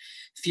have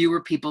fewer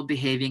people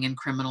behaving in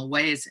criminal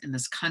ways in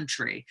this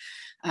country.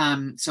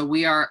 So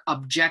we are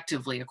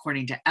objectively,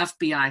 according to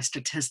FBI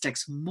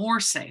statistics, more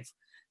safe.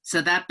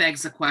 So that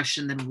begs the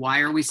question, then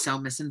why are we so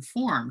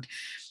misinformed?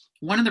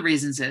 One of the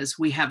reasons is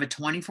we have a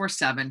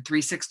 24/7,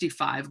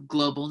 365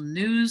 global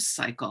news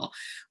cycle,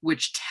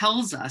 which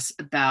tells us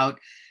about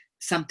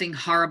something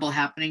horrible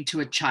happening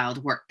to a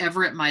child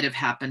wherever it might have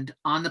happened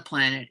on the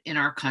planet, in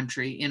our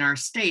country, in our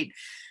state.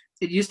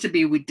 It used to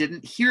be we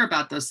didn't hear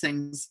about those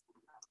things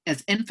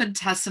as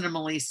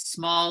infinitesimally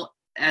small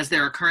as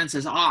their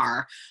occurrences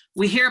are.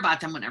 We hear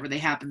about them whenever they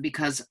happen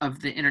because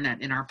of the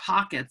internet in our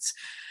pockets.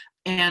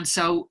 And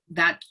so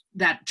that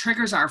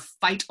triggers our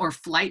fight or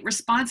flight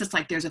response. It's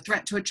like there's a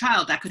threat to a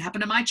child that could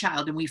happen to my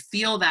child. And we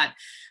feel that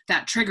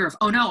trigger of,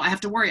 oh no, I have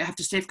to worry. I have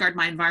to safeguard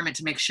my environment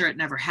to make sure it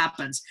never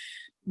happens.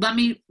 Let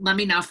me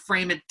now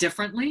frame it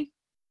differently.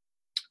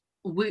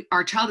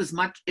 Our child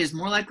is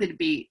more likely to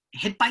be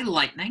hit by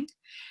lightning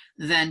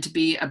than to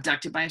be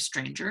abducted by a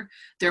stranger.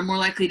 They're more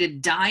likely to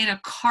die in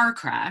a car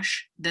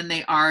crash than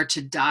they are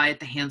to die at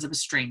the hands of a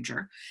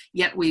stranger.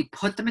 Yet we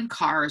put them in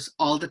cars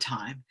all the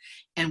time,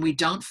 and we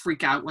don't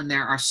freak out when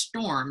there are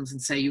storms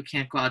and say you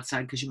can't go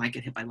outside because you might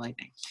get hit by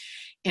lightning.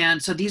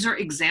 And so these are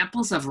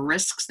examples of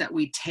risks that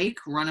we take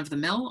run of the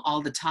mill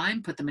all the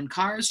time, put them in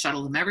cars,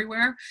 shuttle them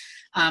everywhere,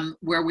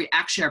 where we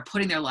actually are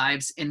putting their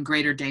lives in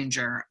greater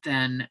danger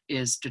than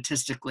is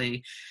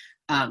statistically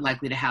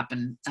likely to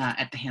happen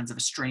at the hands of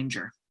a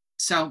stranger.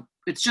 So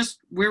it's just,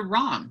 we're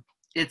wrong.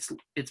 It's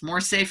more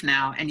safe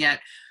now, and yet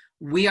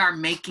we are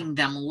making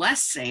them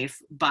less safe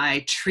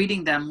by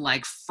treating them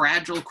like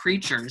fragile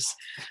creatures.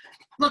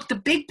 Look, the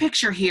big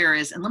picture here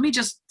is, and let me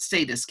just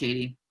say this,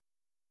 Katie.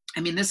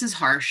 I mean, this is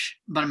harsh,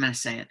 but I'm going to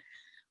say it.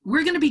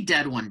 We're going to be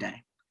dead one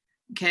day,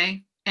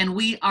 okay? And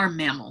we are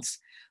mammals.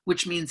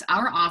 which means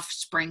our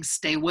offspring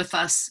stay with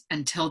us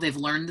until they've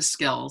learned the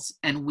skills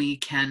and we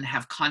can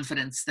have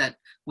confidence that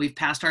we've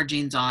passed our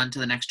genes on to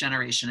the next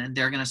generation and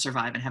they're going to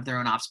survive and have their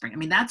own offspring. I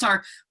mean, that's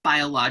our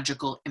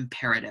biological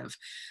imperative.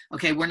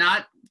 Okay, we're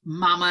not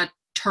mama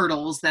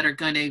turtles that are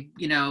going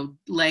to,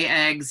 lay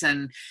eggs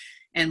and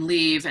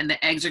leave, and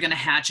the eggs are going to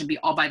hatch and be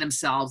all by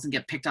themselves and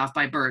get picked off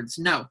by birds.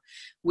 No,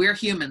 we're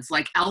humans.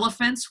 Like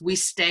elephants, we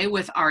stay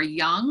with our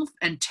young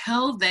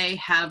until they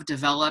have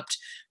developed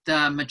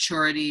the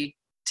maturity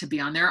to be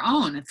on their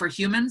own. And for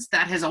humans,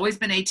 that has always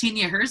been 18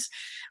 years.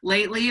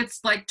 Lately,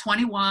 it's like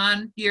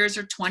 21 years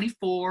or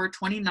 24,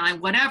 29,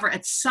 whatever.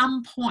 At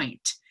some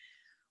point,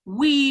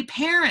 we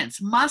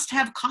parents must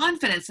have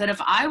confidence that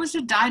if I was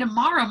to die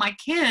tomorrow, my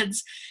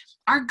kids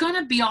are going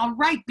to be all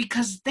right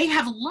because they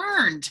have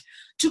learned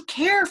to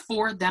care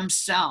for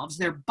themselves,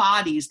 their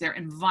bodies, their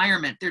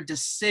environment, their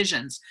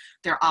decisions,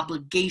 their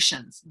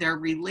obligations, their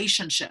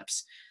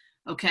relationships.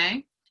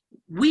 Okay?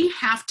 We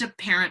have to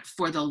parent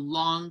for the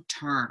long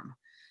term,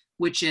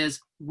 which is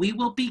we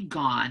will be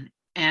gone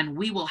and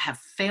we will have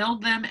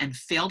failed them and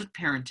failed at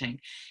parenting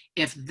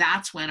if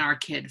that's when our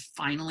kid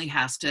finally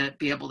has to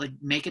be able to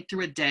make it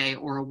through a day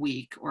or a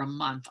week or a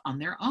month on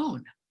their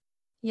own.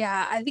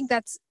 Yeah, I think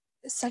that's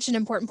such an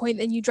important point,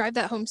 and you drive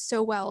that home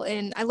so well.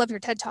 And I love your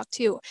TED Talk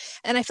too.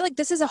 And I feel like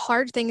this is a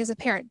hard thing as a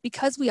parent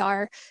because we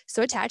are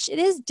so attached. It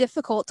is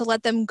difficult to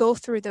let them go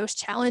through those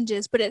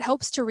challenges, but it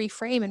helps to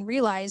reframe and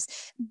realize,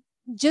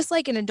 just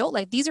like in adult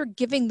life, these are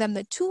giving them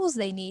the tools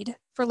they need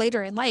for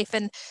later in life.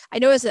 And I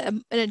know as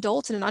an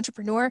adult and an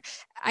entrepreneur,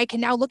 I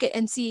can now look at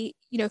and see,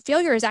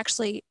 failure is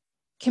actually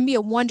can be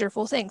a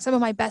wonderful thing. Some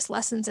of my best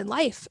lessons in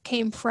life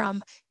came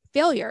from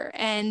failure.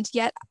 And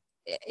yet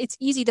it's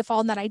easy to fall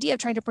in that idea of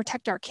trying to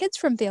protect our kids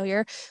from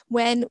failure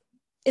when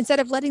instead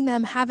of letting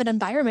them have an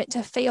environment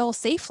to fail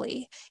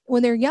safely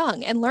when they're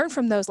young and learn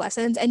from those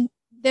lessons. And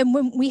then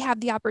when we have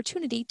the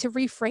opportunity to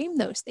reframe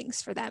those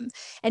things for them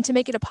and to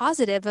make it a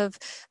positive of,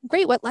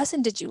 great, what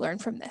lesson did you learn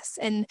from this?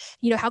 And,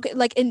 how could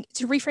and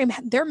to reframe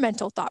their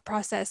mental thought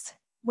process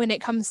when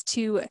it comes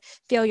to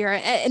failure.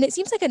 And it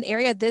seems like an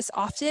area this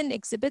often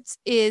exhibits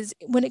is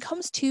when it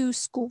comes to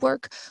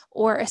schoolwork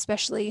or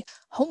especially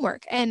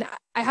homework. And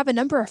I have a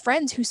number of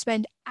friends who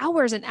spend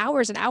hours and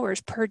hours and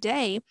hours per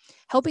day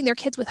helping their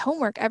kids with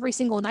homework every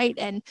single night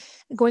and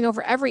going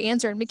over every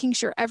answer and making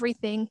sure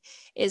everything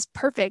is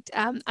perfect.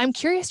 I'm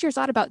curious your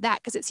thought about that,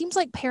 because it seems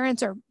like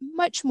parents are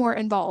much more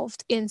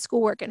involved in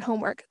schoolwork and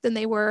homework than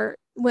they were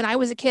when I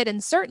was a kid,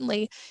 and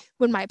certainly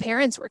when my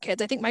parents were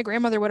kids. I think my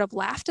grandmother would have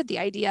laughed at the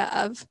idea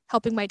of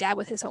helping my dad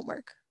with his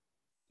homework.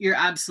 You're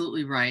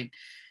absolutely right.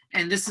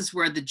 And this is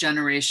where the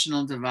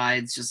generational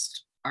divides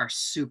just are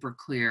super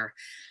clear.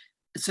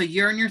 So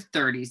you're in your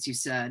 30s, you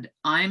said.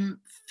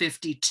 I'm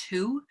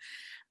 52,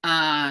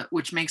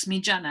 which makes me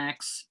Gen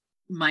X.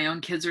 My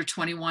own kids are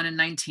 21 and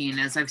 19,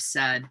 as I've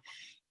said.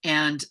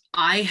 And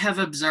I have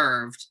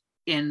observed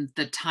in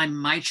the time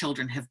my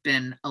children have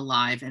been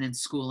alive and in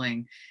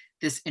schooling,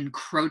 this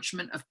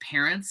encroachment of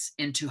parents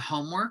into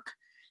homework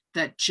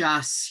that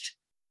just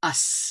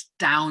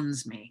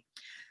astounds me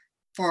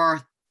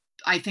for,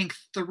 I think,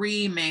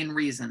 three main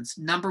reasons.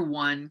 Number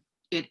one,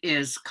 it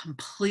is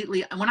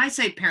completely, when I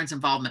say parents'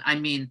 involvement, I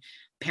mean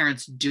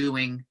parents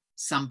doing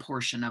some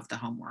portion of the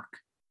homework.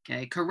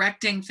 Okay,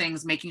 correcting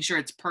things, making sure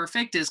it's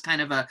perfect is kind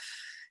of a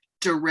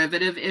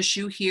derivative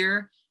issue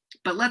here.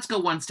 But let's go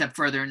one step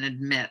further and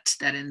admit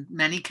that in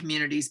many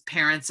communities,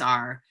 parents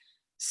are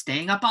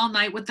staying up all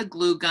night with the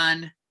glue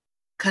gun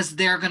because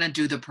they're going to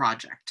do the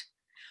project.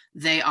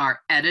 They are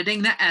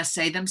editing the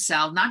essay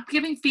themselves, not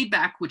giving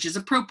feedback, which is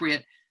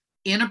appropriate,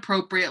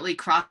 inappropriately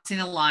crossing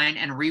the line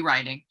and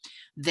rewriting.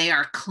 They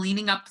are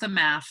cleaning up the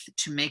math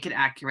to make it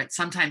accurate,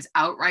 sometimes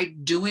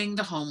outright doing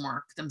the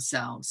homework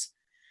themselves.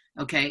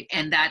 Okay,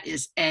 and that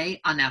is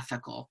A,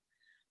 unethical.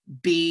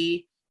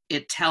 B,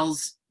 it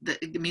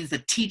means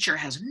the teacher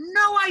has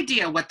no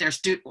idea what the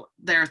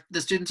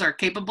students are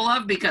capable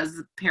of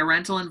because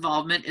parental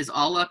involvement is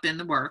all up in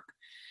the work.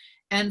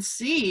 And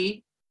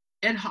C,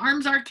 it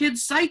harms our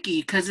kids' psyche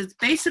because it's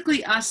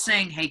basically us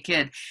saying, hey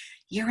kid,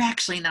 you're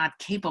actually not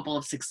capable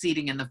of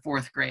succeeding in the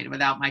 4th grade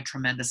without my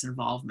tremendous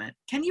involvement.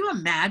 Can you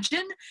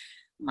imagine?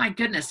 My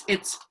goodness,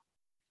 it's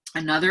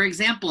another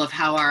example of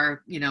how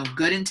our,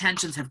 good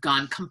intentions have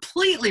gone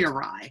completely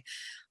awry.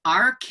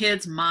 Our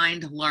kid's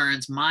mind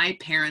learns my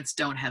parents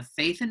don't have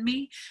faith in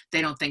me.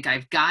 They don't think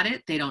I've got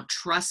it. They don't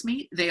trust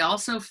me. They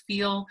also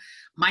feel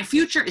my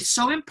future is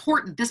so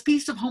important. This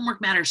piece of homework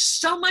matters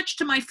so much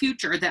to my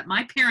future that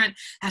my parent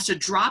has to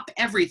drop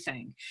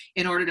everything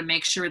in order to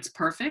make sure it's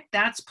perfect.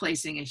 That's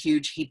placing a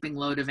huge heaping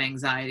load of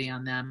anxiety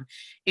on them.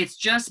 It's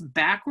just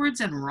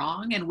backwards and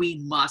wrong, and we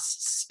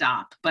must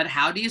stop. But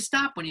how do you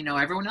stop when you know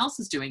everyone else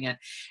is doing it?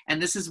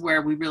 And this is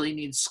where we really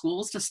need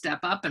schools to step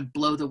up and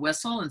blow the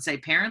whistle and say,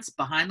 parents,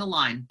 behind the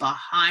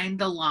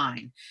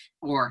line,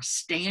 or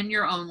stay in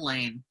your own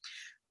lane.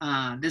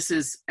 This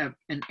is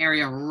an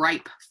area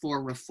ripe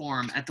for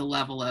reform at the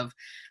level of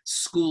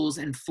schools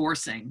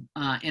enforcing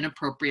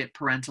inappropriate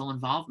parental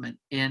involvement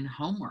in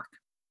homework.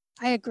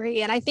 I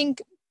agree. And I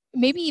think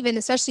maybe even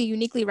especially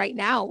uniquely right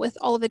now with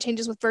all of the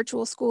changes with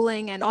virtual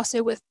schooling, and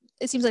also with,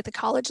 it seems like the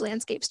college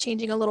landscape's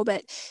changing a little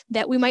bit,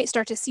 that we might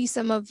start to see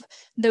some of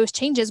those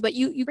changes. But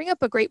you bring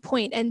up a great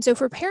point. And so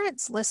for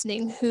parents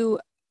listening who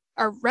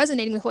are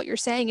resonating with what you're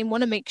saying and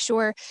want to make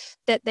sure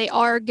that they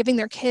are giving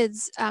their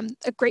kids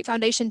a great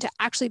foundation to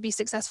actually be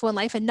successful in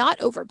life and not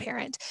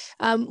overparent,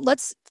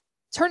 let's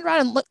turn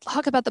around and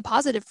talk about the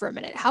positive for a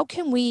minute. How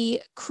can we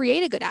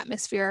create a good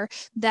atmosphere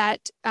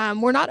that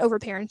we're not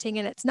overparenting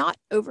and it's not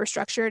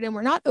overstructured and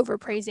we're not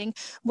overpraising?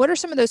 What are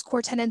some of those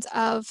core tenets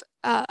of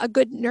a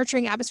good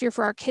nurturing atmosphere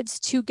for our kids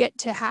to get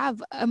to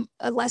have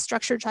a less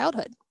structured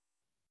childhood?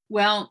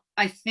 Well,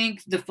 I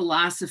think the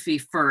philosophy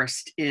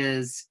first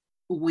is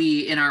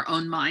we, in our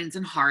own minds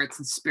and hearts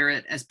and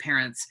spirit as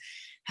parents,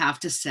 have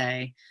to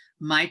say,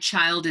 my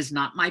child is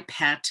not my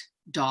pet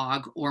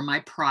dog or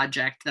my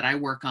project that I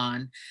work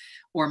on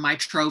or my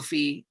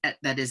trophy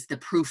that is the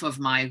proof of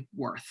my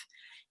worth.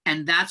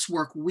 And that's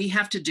work we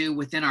have to do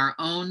within our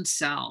own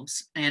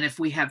selves. And if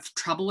we have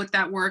trouble with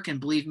that work, and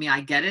believe me,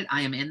 I get it,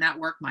 I am in that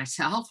work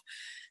myself.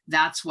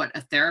 That's what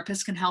a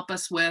therapist can help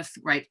us with,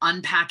 right?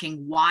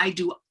 Unpacking why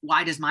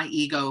does my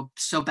ego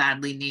so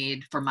badly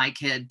need for my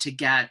kid to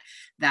get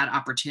that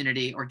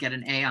opportunity or get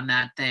an A on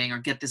that thing or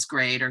get this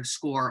grade or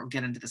score or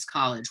get into this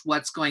college?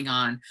 What's going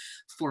on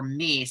for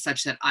me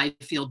such that I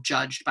feel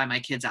judged by my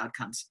kids'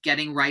 outcomes?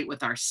 Getting right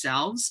with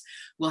ourselves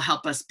will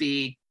help us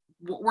be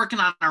working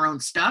on our own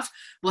stuff,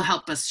 will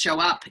help us show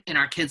up in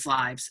our kids'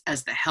 lives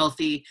as the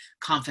healthy,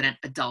 confident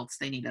adults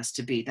they need us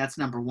to be. That's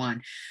number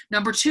one.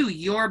 Number two,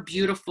 your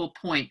beautiful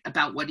point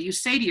about what do you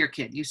say to your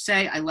kid? You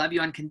say, I love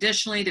you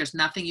unconditionally. There's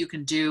nothing you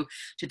can do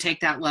to take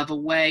that love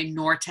away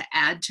nor to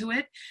add to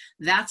it.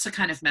 That's the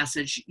kind of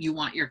message you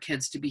want your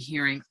kids to be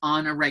hearing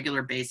on a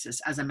regular basis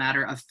as a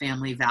matter of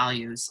family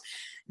values.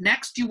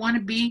 Next, you want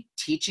to be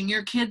teaching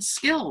your kids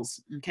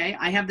skills. Okay.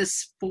 I have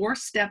this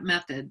 4-step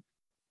method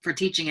for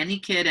teaching any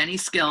kid any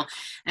skill.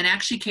 And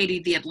actually, Katie,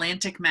 the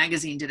Atlantic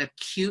magazine did a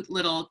cute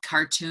little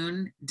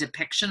cartoon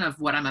depiction of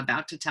what I'm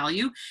about to tell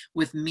you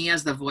with me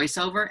as the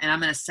voiceover. And I'm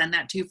going to send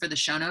that to you for the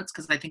show notes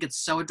because I think it's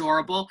so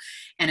adorable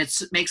and it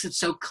makes it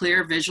so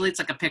clear visually. It's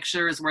like a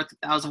picture is worth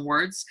 1,000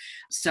 words.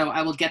 So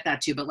I will get that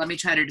to you, but let me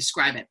try to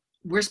describe it.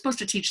 We're supposed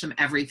to teach them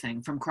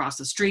everything from cross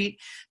the street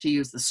to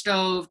use the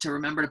stove, to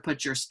remember to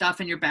put your stuff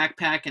in your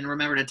backpack and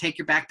remember to take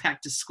your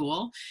backpack to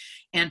school.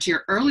 And to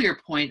your earlier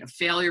point of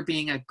failure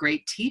being a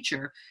great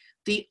teacher,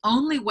 the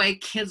only way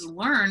kids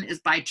learn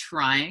is by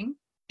trying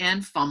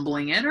and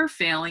fumbling it or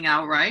failing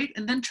outright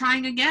and then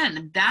trying again.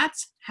 And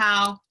that's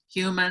how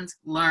humans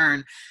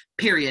learn,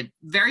 period.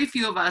 Very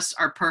few of us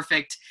are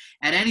perfect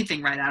at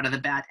anything right out of the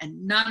bat,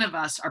 and none of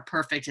us are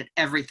perfect at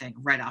everything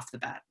right off the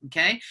bat,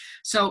 okay?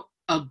 So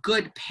a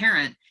good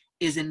parent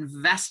is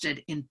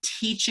invested in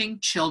teaching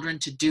children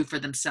to do for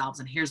themselves.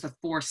 And here's the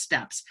 4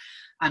 steps.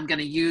 I'm going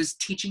to use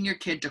teaching your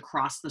kid to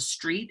cross the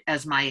street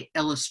as my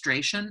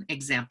illustration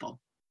example.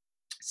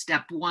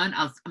 Step 1,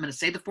 I'm going to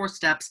say the 4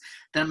 steps,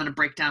 then I'm going to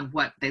break down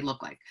what they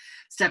look like.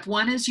 Step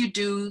 1 is you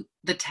do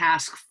the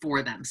task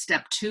for them.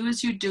 Step 2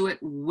 is you do it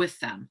with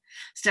them.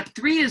 Step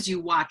 3 is you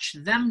watch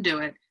them do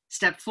it.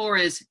 Step 4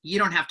 is you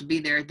don't have to be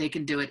there. They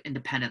can do it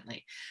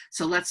independently.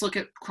 So let's look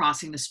at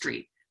crossing the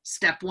street.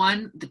 Step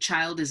 1, the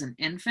child is an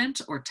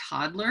infant or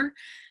toddler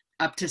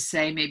up to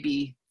say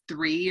maybe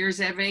 3 years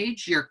of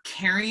age. You're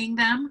carrying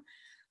them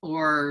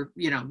or,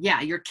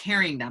 you're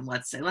carrying them.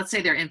 Let's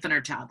say they're infant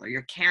or toddler.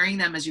 You're carrying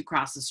them as you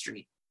cross the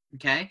street.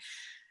 Okay.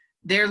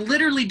 They're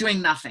literally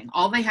doing nothing.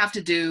 All they have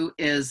to do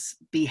is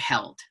be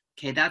held.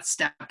 Okay. That's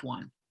step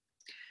 1.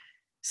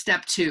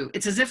 Step 2,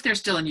 it's as if they're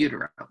still in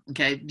utero.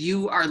 Okay.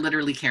 You are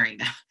literally carrying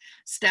them.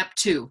 Step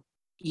 2,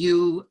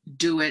 you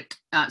do it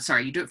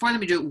for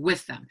them, you do it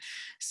with them.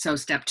 So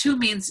step 2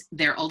 means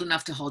they're old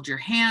enough to hold your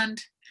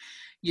hand.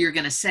 You're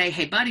going to say,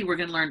 hey, buddy, we're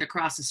going to learn to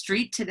cross the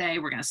street today.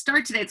 We're going to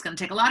start today. It's going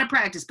to take a lot of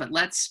practice, but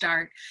let's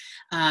start.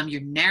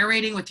 You're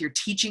narrating with your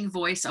teaching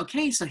voice.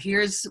 Okay, so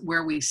here's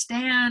where we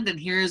stand, and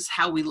here's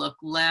how we look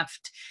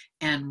left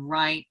and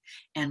right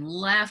and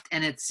left.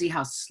 And see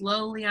how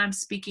slowly I'm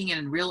speaking.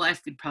 And in real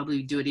life, we'd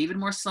probably do it even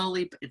more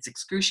slowly, but it's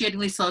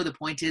excruciatingly slow. The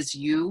point is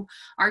you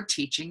are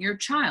teaching your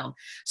child.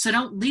 So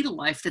don't lead a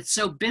life that's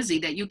so busy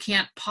that you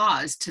can't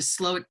pause to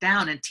slow it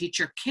down and teach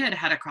your kid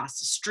how to cross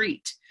the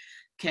street.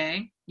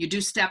 Okay, you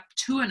do step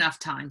 2 enough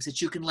times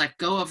that you can let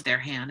go of their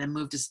hand and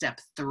move to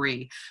step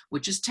 3,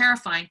 which is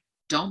terrifying.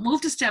 Don't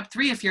move to step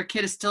 3 if your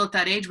kid is still at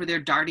that age where they're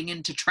darting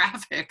into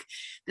traffic.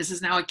 This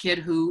is now a kid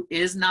who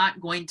is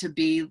not going to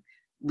be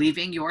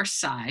leaving your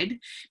side.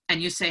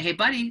 And you say, hey,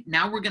 buddy,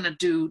 now we're going to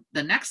do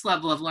the next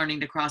level of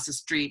learning to cross the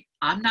street.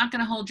 I'm not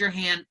going to hold your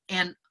hand,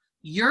 and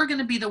you're going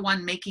to be the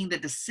one making the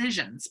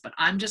decisions, but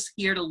I'm just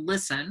here to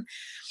listen.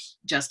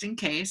 just in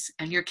case.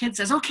 And your kid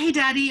says, okay,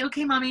 daddy,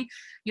 okay, mommy,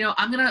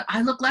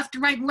 I look left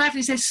and right and left. And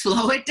you say,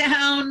 slow it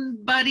down,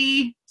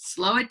 buddy.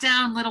 Slow it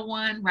down, little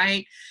one,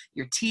 right?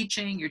 You're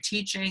teaching.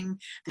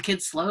 The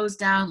kid slows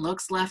down,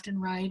 looks left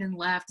and right and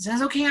left,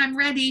 says, okay, I'm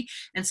ready,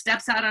 and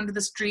steps out onto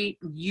the street.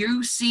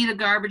 You see the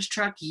garbage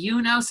truck.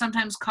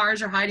 Sometimes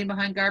cars are hiding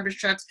behind garbage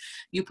trucks.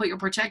 You put your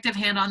protective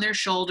hand on their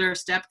shoulder.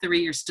 Step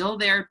 3, you're still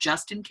there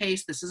just in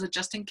case. This is a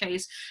just in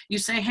case. You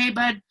say, hey,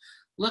 bud,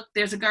 look,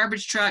 there's a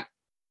garbage truck.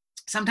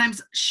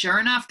 Sometimes, sure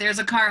enough, there's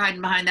a car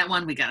hiding behind that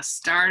one. We got to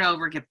start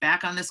over, get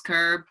back on this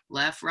curb,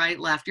 left, right,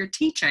 left. You're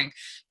teaching.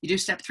 You do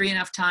step 3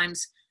 enough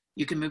times,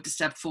 you can move to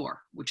step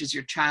 4, which is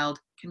your child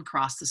can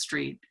cross the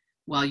street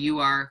while you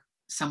are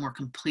somewhere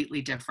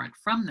completely different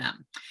from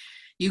them.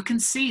 You can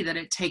see that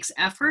it takes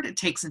effort, it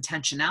takes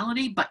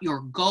intentionality, but your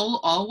goal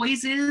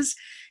always is,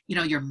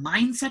 your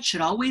mindset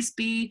should always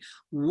be,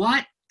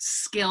 what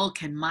skill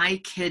can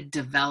my kid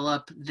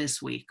develop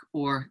this week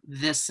or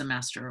this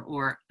semester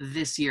or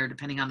this year,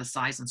 depending on the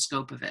size and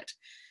scope of it?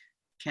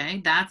 Okay,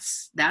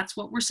 that's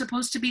what we're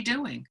supposed to be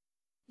doing.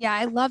 Yeah,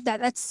 I love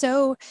that. That's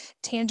so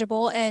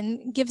tangible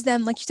and gives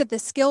them, like you said, the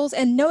skills,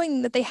 and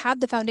knowing that they have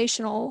the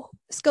foundational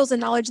skills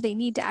and knowledge they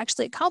need to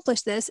actually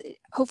accomplish this,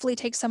 hopefully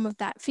takes some of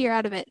that fear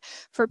out of it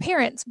for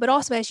parents. But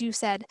also, as you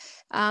said,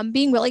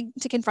 being willing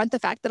to confront the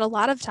fact that a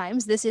lot of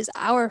times this is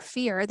our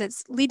fear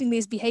that's leading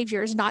these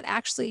behaviors, not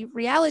actually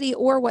reality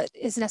or what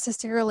is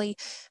necessarily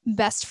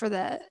best for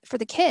the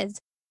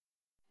kids.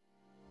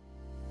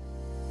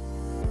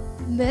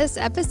 This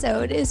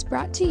episode is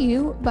brought to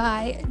you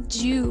by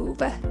Juve,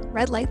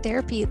 red light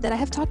therapy that I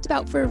have talked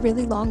about for a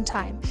really long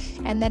time,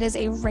 and that is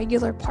a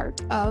regular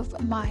part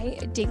of my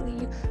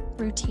daily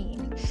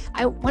routine.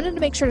 I wanted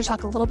to make sure to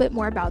talk a little bit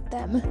more about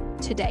them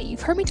today.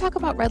 You've heard me talk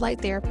about red light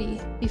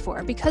therapy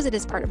before because it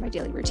is part of my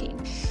daily routine.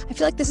 I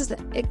feel like this is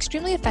an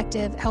extremely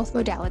effective health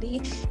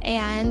modality,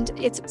 and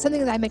it's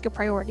something that I make a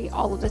priority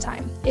all of the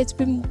time. It's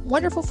been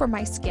wonderful for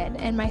my skin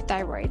and my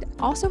thyroid,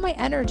 also my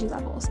energy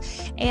levels,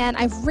 and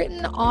I've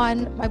written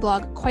on my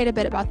blog quite a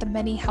bit about the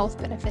many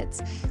health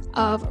benefits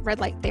of red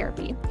light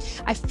therapy.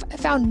 I've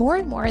found more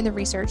and more in the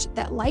research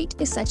that light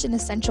is such an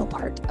essential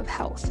part of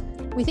health.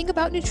 We think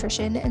about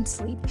nutrition and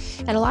sleep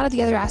and a lot of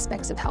the other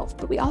aspects of health,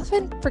 but we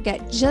often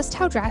forget just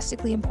how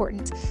drastically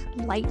important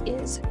light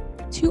is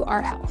to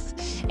our health.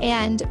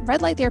 And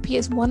red light therapy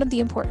is one of the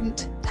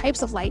important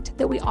types of light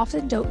that we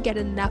often don't get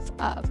enough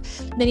of.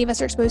 Many of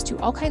us are exposed to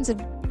all kinds of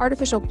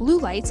artificial blue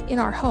lights in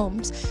our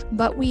homes,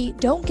 but we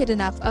don't get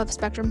enough of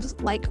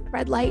spectrums like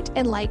red light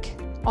and like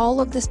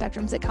all of the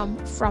spectrums that come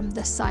from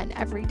the sun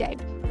every day.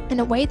 And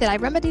a way that I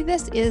remedy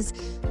this is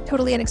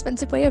totally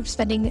inexpensive way of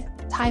spending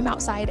time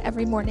outside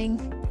every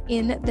morning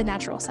in the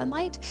natural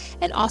sunlight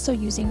and also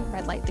using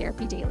red light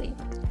therapy daily.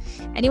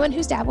 Anyone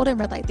who's dabbled in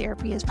red light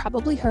therapy has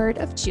probably heard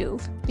of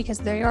Juve because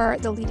they are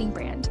the leading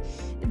brand.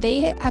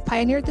 They have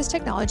pioneered this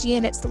technology,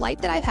 and it's the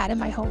light that I've had in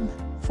my home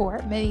for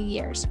many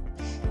years.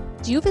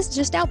 Juve is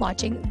just now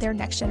launching their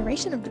next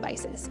generation of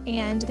devices,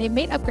 and they've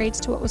made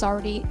upgrades to what was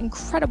already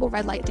incredible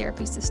red light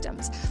therapy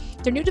systems.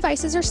 Their new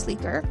devices are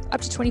sleeker, up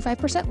to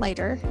 25%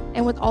 lighter,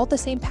 and with all the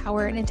same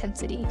power and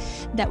intensity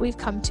that we've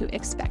come to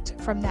expect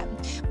from them.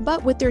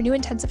 But with their new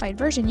intensified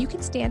version, you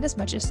can stand as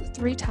much as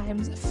 3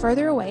 times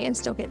further away and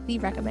still get the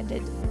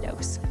recommended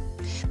dose.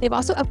 They've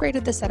also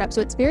upgraded the setup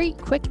so it's very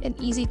quick and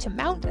easy to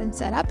mount and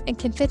set up and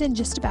can fit in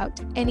just about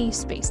any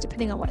space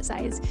depending on what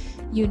size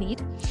you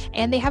need.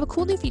 And they have a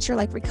cool new feature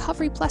like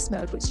Recovery Plus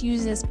mode, which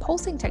uses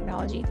pulsing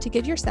technology to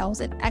give your cells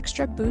an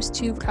extra boost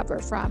to recover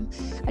from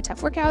a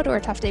tough workout or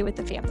a tough day with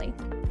the family.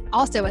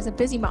 Also, as a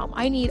busy mom,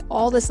 I need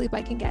all the sleep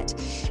I can get.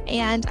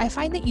 And I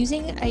find that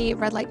using a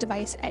red light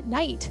device at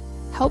night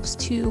helps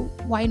to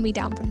wind me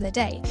down from the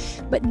day.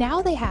 But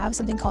now they have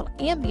something called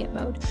ambient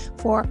mode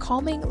for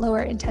calming,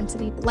 lower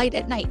intensity light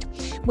at night,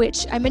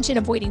 which I mentioned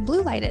avoiding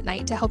blue light at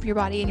night to help your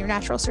body and your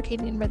natural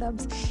circadian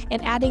rhythms.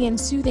 And adding in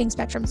soothing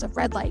spectrums of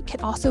red light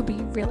can also be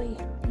really,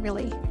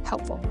 really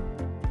helpful.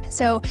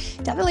 So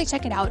definitely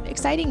check it out.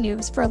 Exciting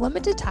news. For a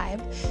limited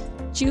time,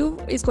 Juve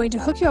is going to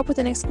hook you up with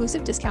an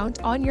exclusive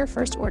discount on your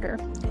first order.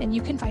 And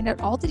you can find out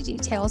all the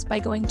details by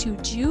going to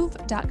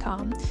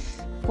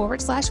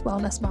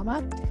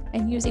juve.com/wellnessmama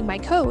and using my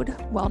code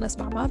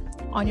wellnessmama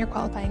on your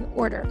qualifying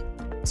order.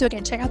 So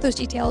again, check out those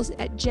details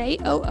at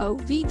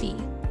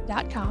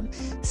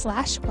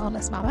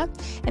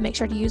joovv.com/wellnessmama and make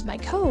sure to use my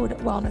code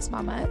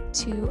wellnessmama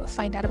to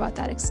find out about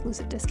that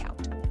exclusive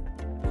discount.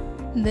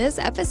 This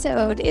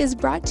episode is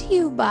brought to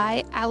you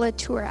by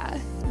Alitura.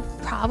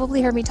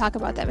 Probably heard me talk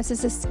about them. This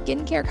is a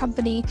skincare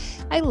company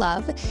I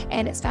love,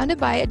 and it's founded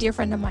by a dear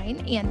friend of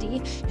mine,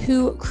 Andy,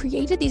 who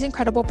created these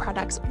incredible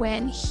products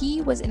when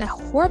he was in a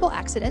horrible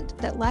accident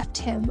that left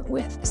him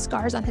with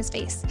scars on his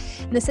face.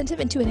 And this sent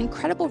him into an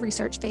incredible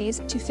research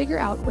phase to figure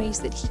out ways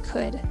that he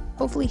could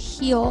hopefully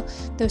heal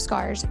those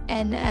scars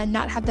and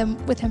not have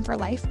them with him for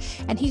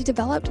life. And he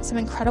developed some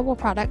incredible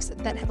products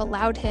that have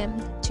allowed him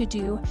to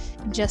do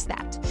just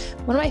that.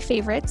 One of my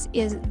favorites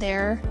is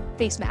their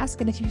face mask.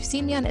 And if you've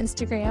seen me on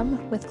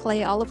Instagram with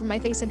clay all over my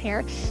face and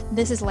hair,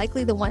 this is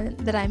likely the one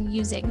that I'm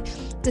using.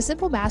 It's a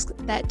simple mask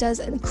that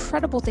does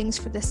incredible things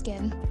for the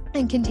skin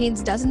and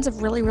contains dozens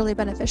of really, really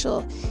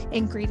beneficial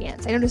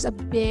ingredients. I notice a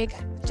big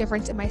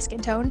difference in my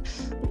skin tone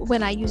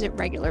when I use it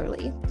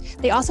regularly.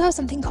 They also have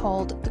something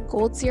called the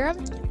gold serum,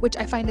 which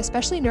I find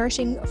especially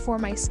nourishing for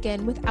my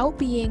skin without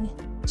being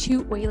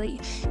too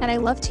oily. And I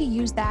love to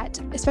use that,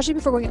 especially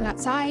before going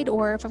outside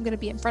or if I'm going to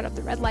be in front of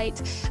the red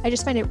light. I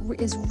just find it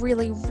is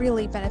really,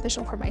 really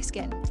beneficial for my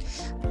skin.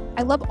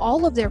 I love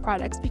all of their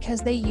products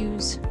because they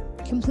use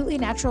completely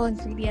natural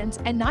ingredients,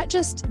 and not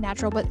just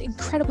natural, but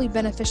incredibly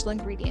beneficial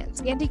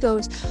ingredients. Andy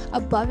goes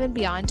above and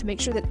beyond to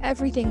make sure that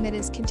everything that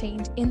is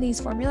contained in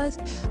these formulas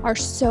are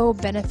so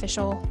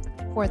beneficial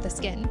for the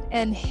skin,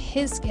 and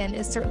his skin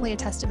is certainly a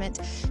testament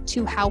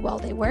to how well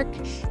they work.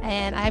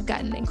 And I've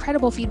gotten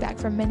incredible feedback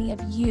from many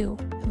of you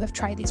who have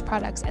tried these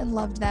products and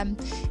loved them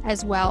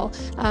as well.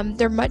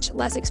 They're much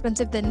less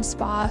expensive than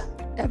spa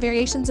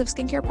variations of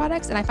skincare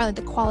products, and I find that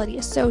the quality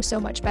is so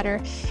much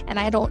better, and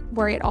I don't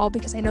worry at all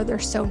because I know they're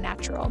so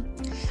natural.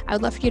 I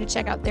would love for you to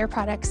check out their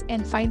products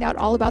and find out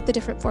all about the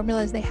different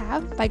formulas they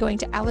have by going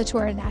to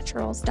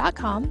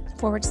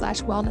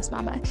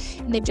alituranaturals.com/wellnessmama,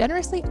 and they've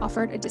generously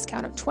offered a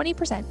discount of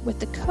 20% with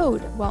the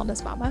code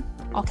wellnessmama,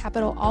 all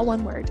capital, all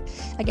one word.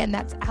 Again,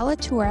 that's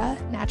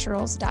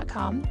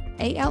alituranaturals.com,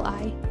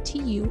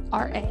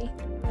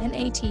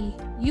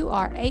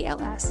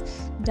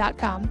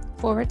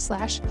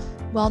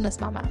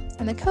 alituranaturals.com/wellnessmama,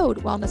 and the code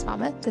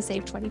wellnessmama to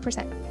save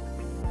 20%.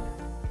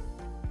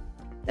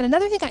 And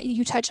another thing that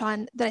you touch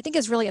on that I think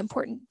is really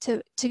important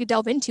to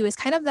delve into is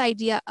kind of the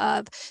idea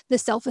of the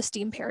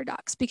self-esteem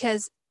paradox,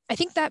 because I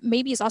think that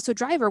maybe is also a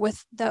driver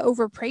with the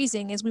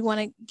overpraising, is we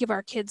want to give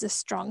our kids a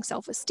strong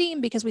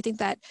self-esteem because we think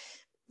that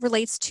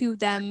relates to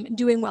them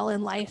doing well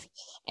in life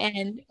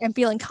and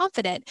feeling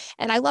confident.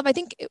 And I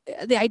think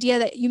the idea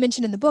that you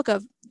mentioned in the book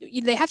of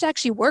they have to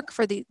actually work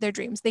for their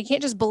dreams. They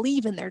can't just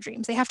believe in their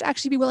dreams. They have to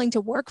actually be willing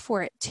to work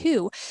for it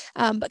too.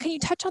 But can you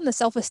touch on the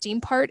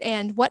self-esteem part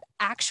and what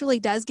actually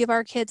does give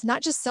our kids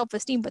not just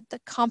self-esteem, but the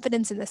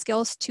confidence and the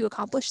skills to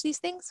accomplish these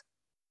things?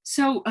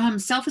 So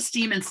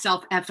self-esteem and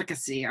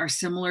self-efficacy are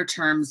similar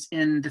terms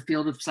in the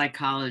field of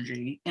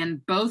psychology,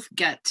 and both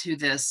get to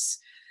this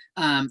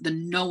the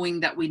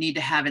knowing that we need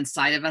to have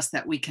inside of us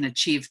that we can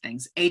achieve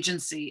things.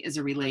 Agency is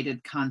a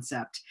related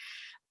concept.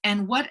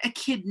 And what a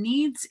kid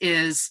needs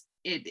is,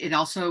 it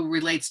also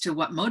relates to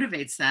what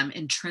motivates them.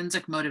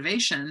 Intrinsic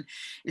motivation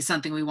is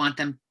something we want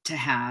them to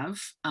have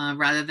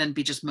rather than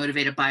be just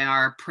motivated by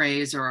our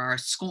praise or our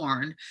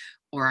scorn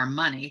or our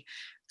money.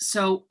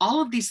 So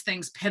all of these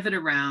things pivot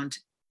around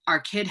our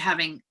kid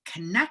having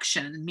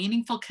connection,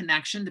 meaningful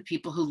connection to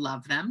people who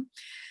love them,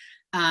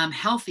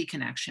 healthy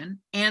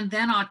connection, and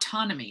then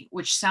autonomy,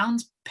 which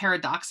sounds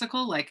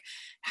paradoxical. Like,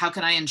 how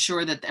can I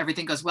ensure that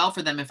everything goes well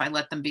for them if I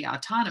let them be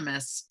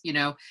autonomous?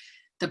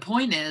 The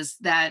point is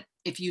that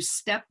if you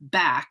step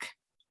back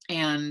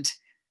and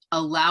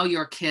allow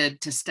your kid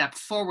to step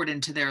forward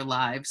into their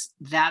lives,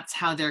 that's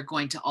how they're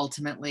going to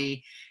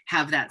ultimately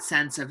have that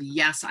sense of,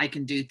 yes, I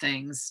can do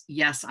things.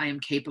 Yes, I am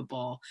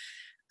capable.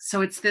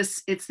 So it's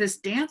this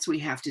dance we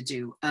have to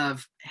do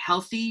of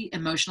healthy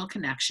emotional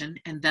connection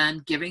and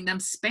then giving them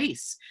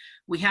space.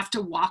 We have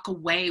to walk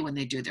away when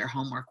they do their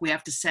homework. We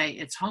have to say,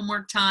 it's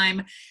homework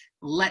time.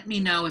 Let me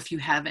know if you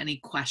have any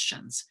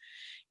questions.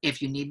 If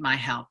you need my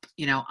help,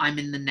 I'm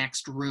in the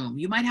next room.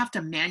 You might have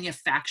to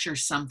manufacture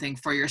something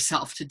for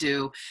yourself to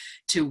do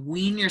to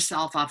wean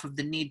yourself off of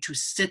the need to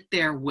sit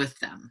there with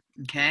them,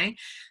 okay?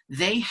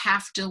 They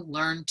have to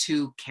learn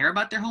to care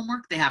about their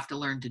homework. They have to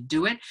learn to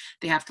do it.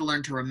 They have to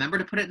learn to remember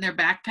to put it in their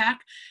backpack.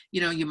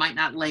 You might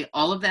not lay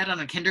all of that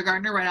on a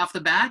kindergartner right off the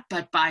bat,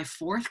 but by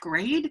fourth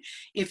grade,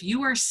 if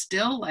you are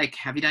still like,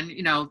 have you done,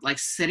 like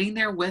sitting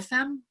there with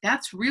them,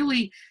 that's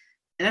really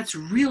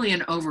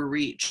an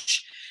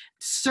overreach.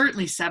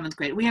 Certainly seventh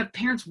grade. We have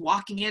parents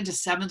walking into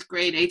seventh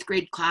grade, eighth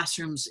grade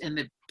classrooms in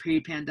the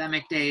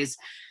pre-pandemic days,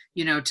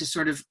 to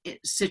sort of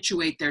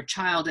situate their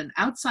child. And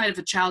outside of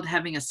a child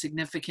having a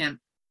significant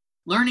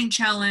learning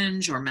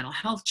challenge or mental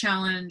health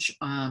challenge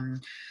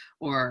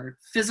or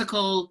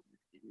physical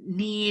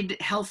need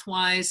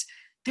health-wise,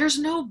 there's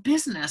no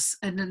business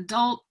an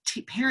adult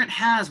parent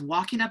has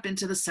walking up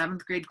into the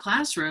seventh grade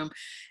classroom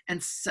and,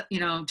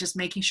 just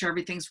making sure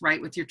everything's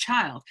right with your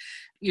child.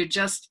 You're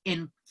just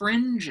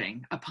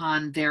infringing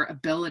upon their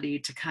ability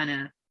to kind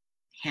of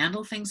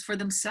handle things for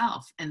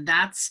themselves. And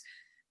that's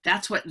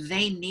what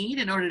they need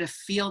in order to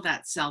feel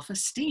that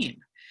self-esteem.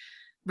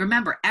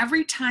 Remember,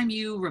 every time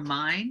you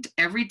remind,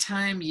 every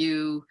time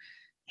you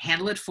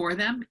handle it for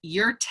them,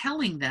 you're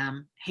telling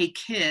them, hey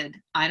kid,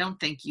 I don't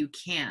think you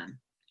can.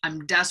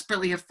 I'm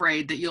desperately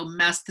afraid that you'll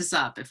mess this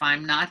up if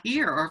I'm not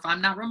here or if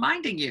I'm not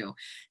reminding you.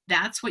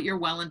 That's what your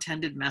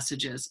well-intended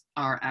messages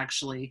are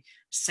actually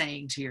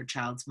saying to your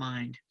child's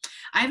mind.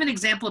 I have an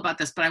example about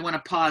this, but I want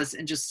to pause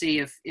and just see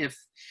if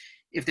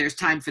there's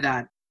time for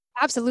that.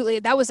 Absolutely.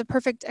 That was a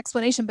perfect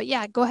explanation, but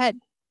yeah, go ahead.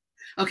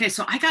 Okay,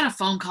 so I got a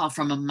phone call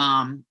from a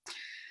mom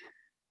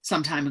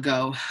some time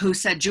ago who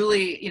said,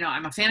 Julie,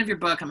 I'm a fan of your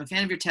book. I'm a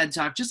fan of your TED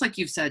Talk, just like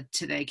you've said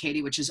today,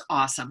 Katie, which is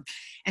awesome.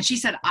 And she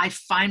said, I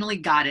finally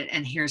got it.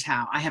 And here's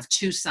how. I have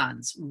two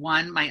sons.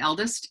 One, my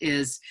eldest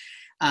is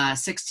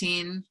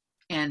 16,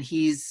 and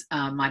he's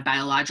my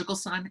biological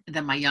son. And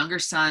then my younger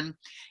son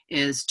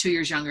is 2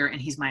 years younger, and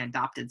he's my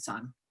adopted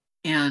son.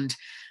 And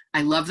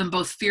I love them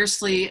both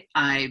fiercely.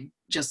 I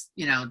just,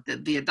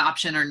 the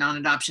adoption or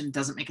non-adoption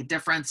doesn't make a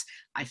difference.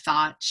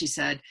 She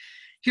said,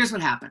 here's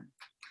what happened.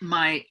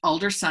 My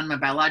older son, my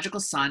biological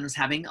son, was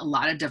having a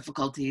lot of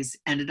difficulties,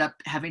 ended up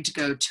having to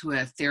go to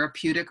a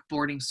therapeutic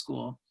boarding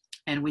school.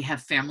 And we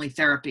have family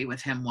therapy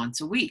with him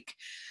once a week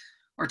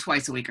or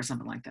twice a week or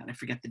something like that. I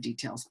forget the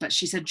details. But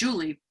she said,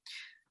 Julie,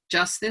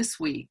 just this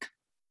week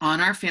on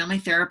our family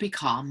therapy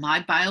call,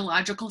 my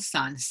biological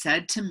son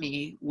said to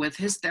me with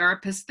his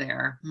therapist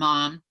there,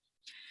 Mom,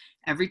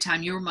 every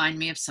time you remind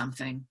me of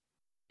something,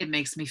 it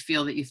makes me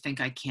feel that you think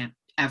I can't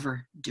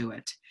ever do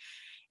it.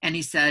 And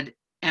he said,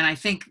 and I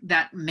think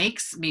that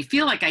makes me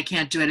feel like I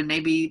can't do it, and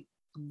maybe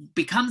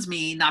becomes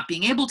me not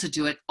being able to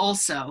do it.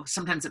 Also,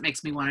 sometimes it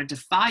makes me want to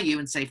defy you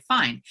and say,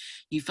 fine,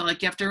 you feel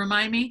like you have to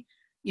remind me,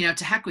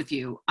 to heck with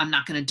you. I'm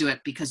not going to do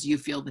it because you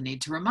feel the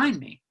need to remind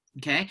me.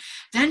 Okay.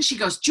 Then she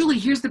goes, Julie,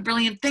 here's the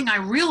brilliant thing.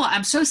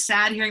 I'm so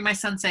sad hearing my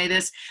son say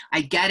this. I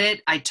get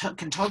it. I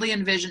can totally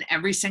envision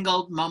every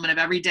single moment of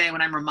every day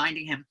when I'm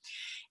reminding him.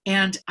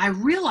 And I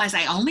realize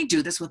I only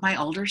do this with my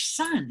older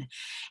son.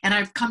 And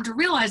I've come to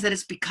realize that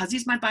it's because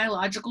he's my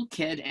biological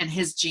kid and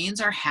his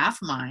genes are half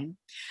mine,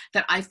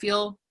 that I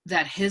feel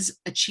that his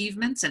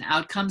achievements and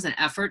outcomes and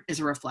effort is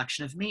a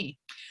reflection of me.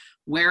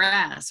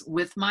 Whereas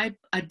with my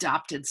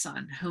adopted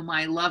son, whom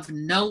I love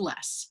no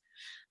less,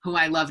 who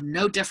I love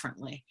no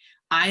differently,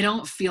 I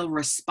don't feel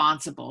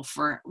responsible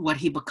for what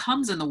he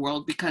becomes in the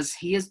world because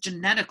he is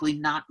genetically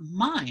not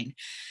mine.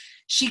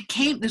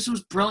 This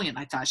was brilliant,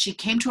 I thought. She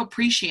came to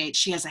appreciate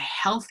she has a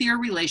healthier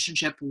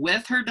relationship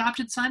with her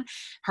adopted son.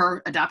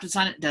 Her adopted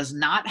son does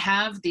not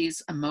have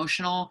these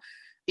emotional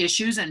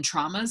issues and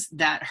traumas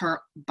that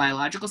her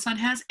biological son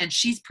has, and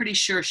she's pretty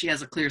sure she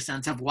has a clear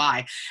sense of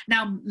why.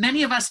 Now,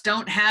 many of us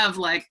don't have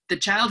like the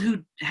child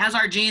who has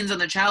our genes and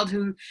the child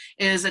who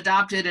is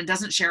adopted and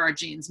doesn't share our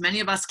genes.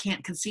 Many of us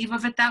can't conceive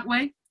of it that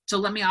way. So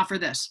let me offer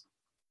this.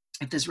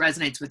 If this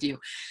resonates with you,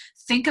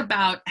 think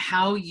about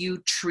how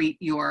you treat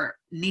your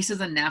nieces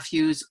and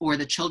nephews or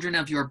the children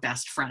of your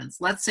best friends.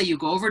 Let's say you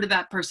go over to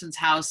that person's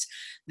house,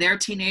 their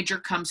teenager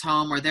comes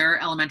home, or their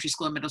elementary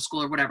school or middle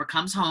school or whatever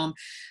comes home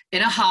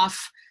in a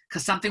huff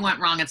because something went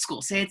wrong at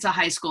school. Say it's a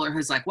high schooler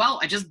who's like, well,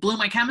 I just blew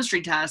my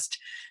chemistry test,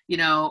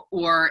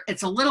 or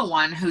it's a little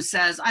one who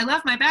says, I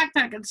left my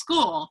backpack at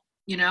school,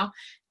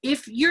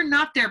 If you're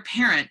not their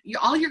parent,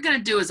 all you're going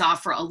to do is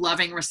offer a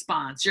loving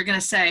response. You're going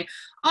to say,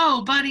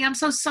 oh, buddy, I'm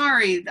so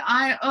sorry.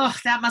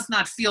 That must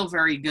not feel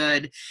very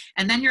good.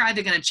 And then you're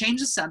either going to change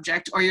the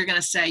subject or you're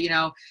going to say,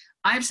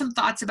 I have some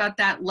thoughts about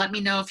that. Let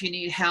me know if you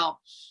need help.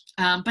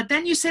 But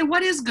then you say,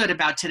 what is good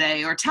about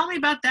today? Or tell me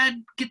about that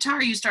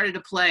guitar you started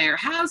to play, or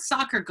how's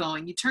soccer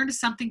going? You turn to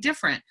something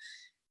different.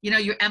 You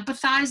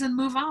empathize and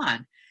move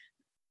on.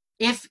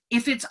 If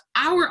it's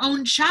our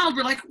own child,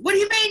 we're like, what do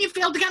you mean you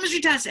failed the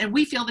chemistry test? And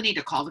we feel the need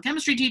to call the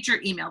chemistry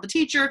teacher, email the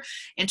teacher,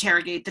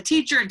 interrogate the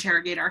teacher,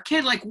 interrogate our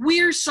kid. Like,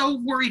 we're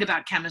so worried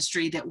about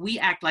chemistry that we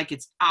act like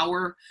it's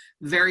our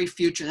very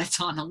future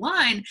that's on the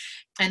line.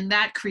 And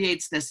that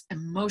creates this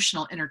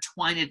emotional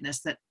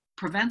intertwinedness that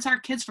prevents our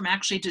kids from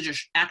actually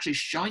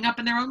showing up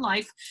in their own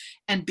life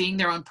and being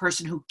their own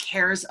person who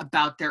cares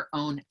about their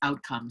own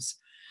outcomes.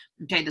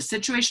 Okay, the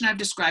situation I've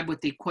described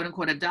with the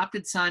quote-unquote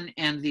adopted son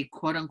and the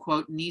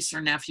quote-unquote niece or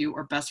nephew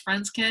or best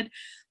friend's kid,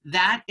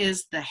 that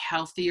is the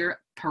healthier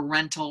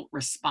parental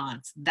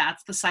response.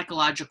 That's the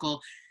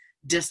psychological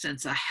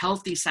distance, a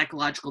healthy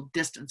psychological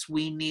distance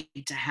we need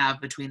to have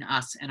between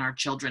us and our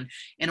children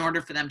in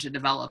order for them to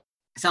develop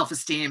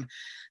self-esteem,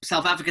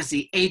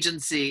 self-efficacy,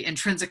 agency,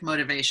 intrinsic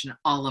motivation,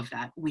 all of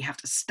that. We have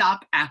to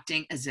stop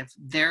acting as if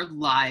their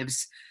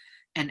lives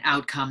and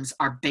outcomes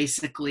are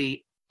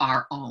basically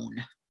our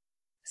own.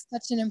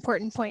 Such an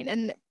important point,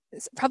 and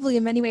it's probably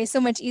in many ways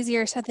so much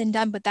easier said than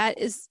done, but that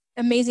is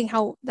amazing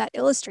how that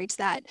illustrates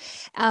that.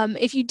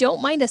 If you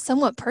don't mind a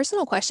somewhat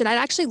personal question, I'd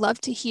actually love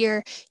to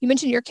hear, you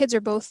mentioned your kids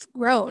are both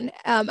grown.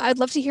 I'd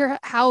love to hear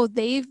how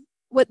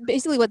what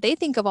they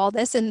think of all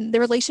this and the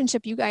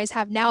relationship you guys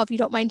have now, if you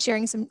don't mind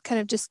sharing some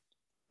kind of just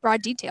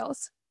broad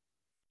details.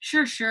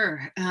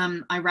 Sure.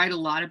 I write a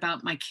lot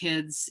about my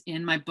kids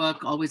in my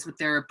book, always with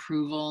their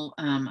approval.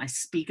 I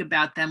speak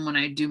about them when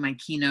I do my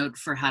keynote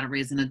for How to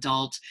Raise an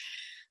Adult.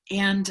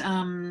 And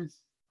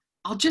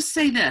I'll just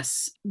say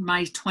this,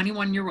 my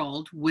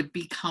 21-year-old would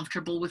be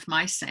comfortable with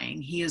my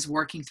saying he is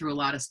working through a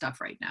lot of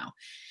stuff right now.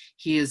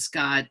 He has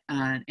got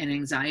an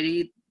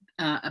anxiety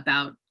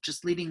about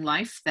just leading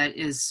life that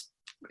is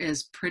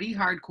pretty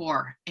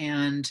hardcore.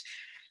 And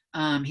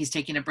he's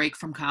taking a break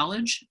from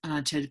college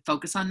to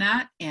focus on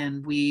that.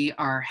 And we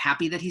are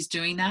happy that he's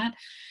doing that.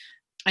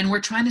 And we're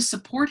trying to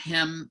support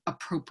him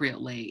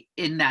appropriately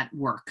in that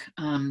work,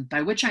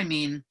 by which I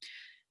mean,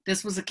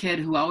 This was a kid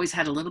who always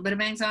had a little bit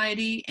of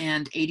anxiety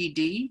and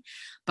ADD,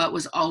 but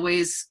was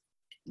always,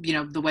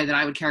 the way that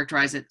I would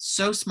characterize it,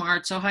 so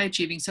smart, so high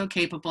achieving, so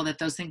capable that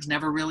those things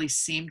never really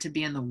seemed to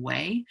be in the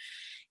way.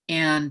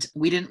 And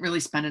we didn't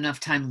really spend enough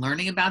time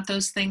learning about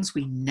those things.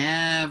 We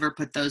never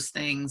put those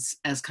things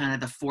as kind of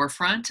the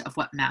forefront of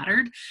what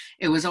mattered.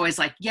 It was always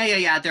like,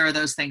 yeah, there are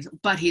those things,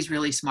 but he's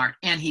really smart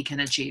and he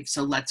can achieve.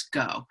 So let's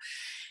go.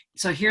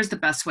 So here's the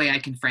best way I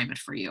can frame it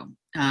for you.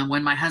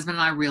 When my husband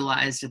and I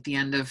realized at the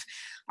end of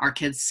our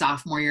kid's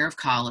sophomore year of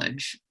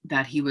college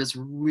that he was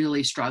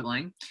really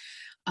struggling,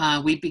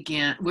 we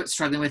began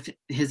struggling with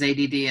his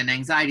ADD and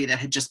anxiety that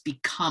had just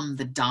become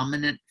the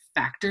dominant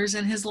factors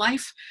in his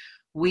life.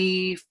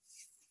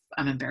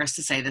 I'm embarrassed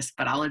to say this,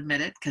 but I'll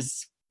admit it,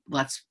 because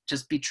let's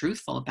just be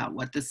truthful about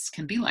what this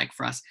can be like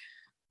for us.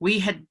 We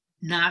had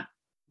not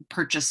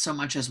purchased so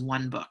much as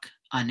one book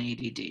on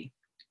ADD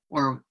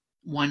or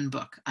one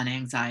book on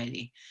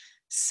anxiety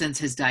since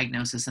his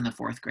diagnosis in the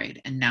 4th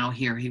grade. And now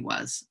here he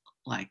was,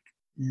 like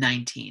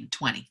 19,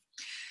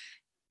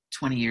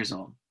 20 years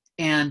old.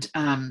 And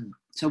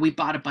so we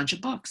bought a bunch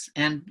of books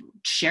and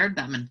shared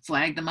them and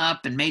flagged them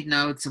up and made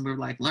notes. And we were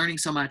like learning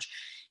so much.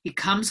 He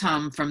comes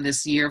home from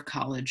this year of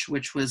college,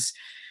 which was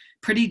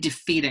pretty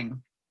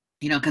defeating,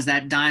 because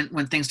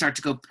when things start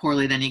to go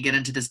poorly, then you get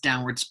into this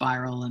downward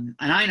spiral. And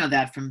I know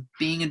that from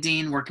being a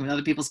dean, working with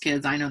other people's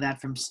kids. I know that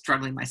from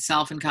struggling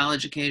myself in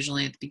college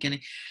occasionally at the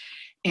beginning.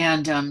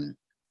 And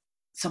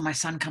so my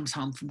son comes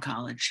home from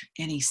college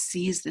and he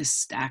sees this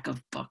stack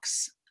of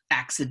books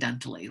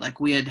accidentally. Like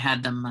we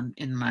had them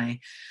in my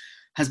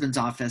husband's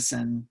office,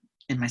 and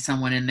my son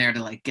went in there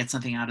to like get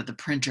something out of the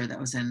printer that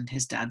was in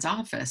his dad's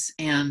office.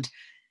 And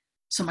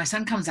so my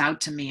son comes out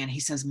to me and he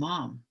says,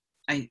 "Mom,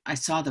 I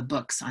saw the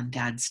books on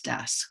Dad's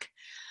desk."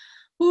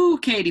 Ooh,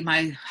 Katie,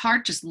 my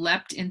heart just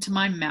leapt into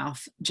my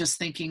mouth, just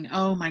thinking,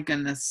 oh my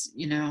goodness,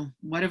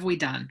 what have we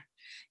done?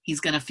 He's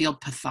going to feel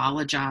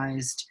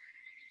pathologized,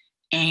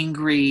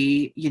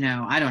 angry,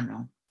 I don't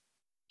know.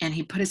 And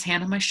he put his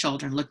hand on my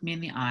shoulder and looked me in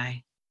the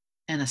eye,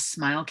 and a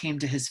smile came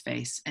to his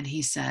face. And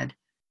he said,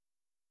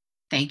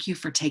 "Thank you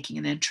for taking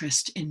an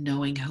interest in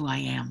knowing who I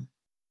am."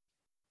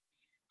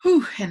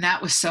 Whew, and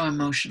that was so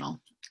emotional,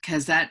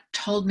 because that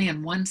told me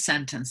in one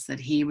sentence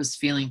that he was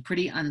feeling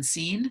pretty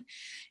unseen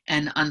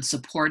and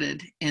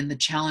unsupported in the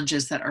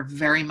challenges that are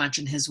very much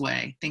in his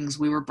way. Things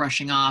we were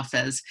brushing off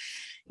as,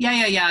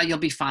 yeah, you'll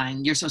be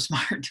fine. You're so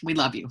smart. We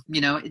love you.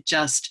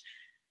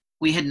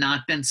 We had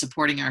not been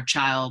supporting our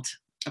child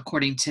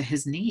according to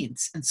his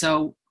needs. And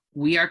so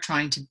we are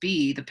trying to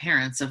be the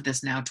parents of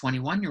this now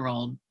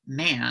 21-year-old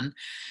man,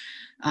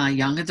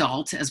 young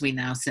adult, as we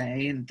now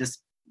say, in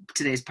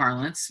today's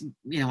parlance.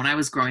 When I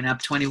was growing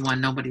up,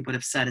 21, nobody would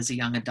have said as a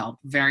young adult.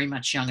 Very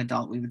much young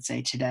adult, we would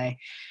say today.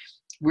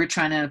 We're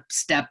trying to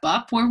step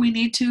up where we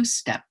need to,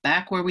 step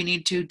back where we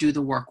need to, do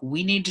the work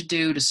we need to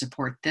do to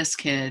support this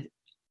kid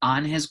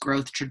on his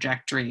growth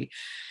trajectory.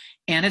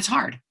 And it's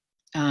hard.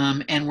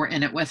 And we're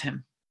in it with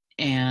him.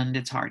 And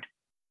it's hard.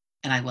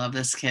 And I love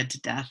this kid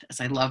to death,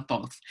 as I love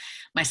both.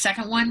 My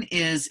second one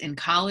is in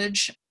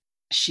college.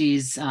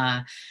 She's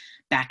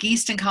back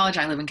east in college.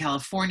 I live in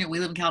California. We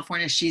live in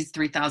California. She's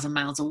 3,000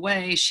 miles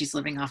away. She's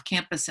living off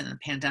campus in a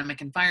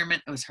pandemic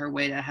environment. It was her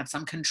way to have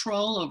some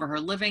control over her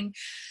living.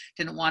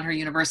 Didn't want her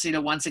university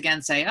to once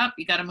again say, "Oh,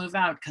 you got to move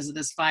out because of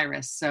this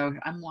virus." So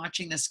I'm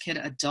watching this kid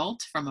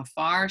adult from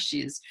afar.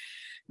 She's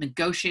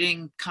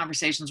negotiating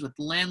conversations with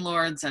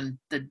landlords and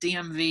the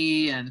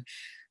DMV and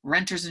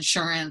renter's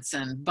insurance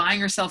and buying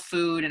herself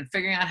food and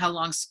figuring out how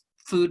long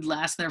food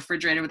lasts in the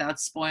refrigerator without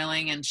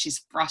spoiling. And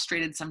she's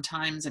frustrated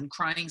sometimes and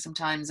crying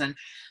sometimes and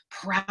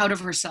proud of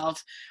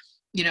herself,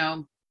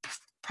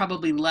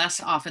 probably less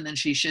often than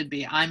she should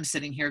be. I'm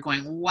sitting here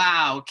going,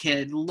 "Wow,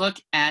 kid, look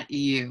at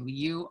you.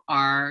 You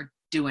are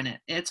doing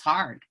it. It's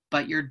hard,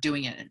 but you're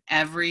doing it." And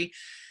every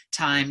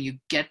time you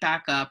get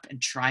back up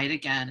and try it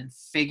again and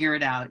figure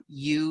it out,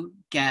 you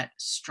get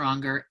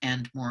stronger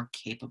and more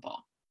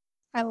capable.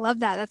 I love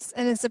that.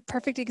 And it's a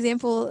perfect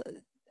example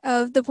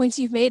of the points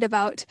you've made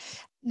about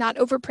not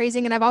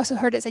overpraising. And I've also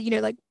heard it said,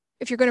 like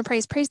if you're going to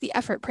praise the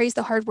effort, praise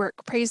the hard work,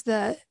 praise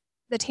the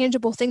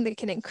tangible thing that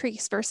can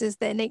increase versus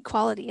the innate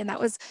quality. And that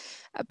was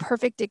a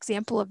perfect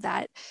example of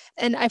that.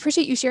 And I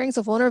appreciate you sharing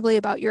so vulnerably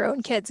about your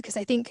own kids, because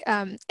I think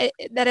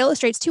that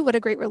illustrates too what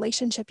a great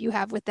relationship you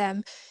have with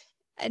them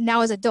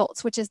now as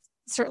adults, which is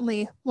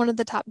certainly one of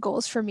the top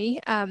goals for me.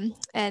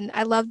 And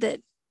I love that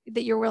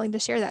you're willing to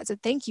share that. So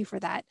thank you for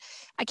that.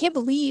 I can't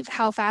believe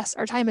how fast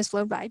our time has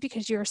flown by,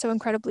 because you're so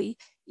incredibly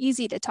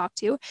easy to talk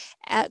to.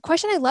 A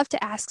question I love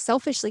to ask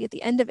selfishly at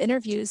the end of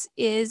interviews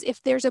is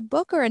if there's a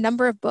book or a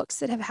number of books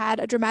that have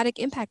had a dramatic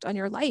impact on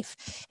your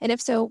life, and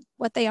if so,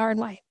 what they are and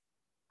why.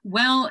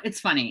 Well, it's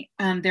funny.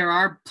 There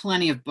are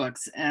plenty of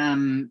books,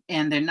 and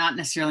they're not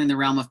necessarily in the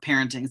realm of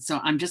parenting. So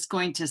I'm just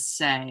going to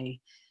say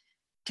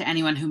to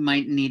anyone who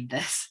might need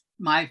this,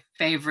 my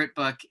favorite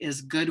book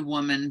is Good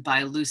Woman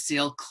by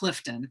Lucille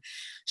Clifton.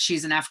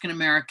 She's an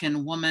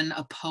African-American woman,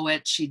 a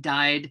poet. She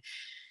died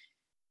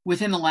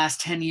within the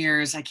last 10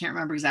 years, I can't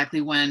remember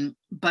exactly when,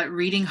 but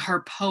reading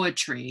her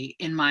poetry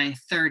in my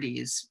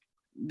 30s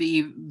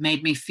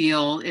made me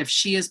feel if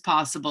she is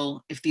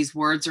possible, if these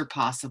words are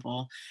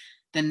possible,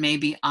 then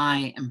maybe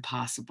I am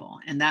possible.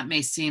 And that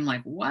may seem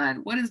like,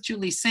 what is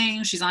Julie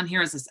saying? She's on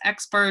here as this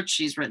expert.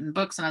 She's written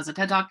books and has a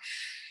TED Talk.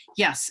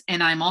 Yes.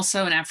 And I'm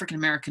also an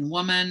African-American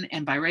woman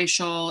and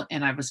biracial.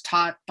 And I was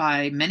taught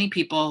by many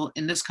people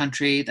in this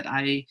country that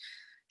I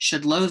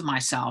should loathe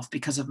myself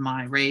because of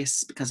my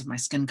race, because of my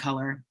skin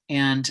color.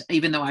 And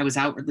even though I was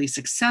outwardly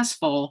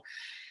successful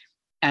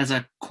as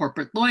a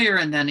corporate lawyer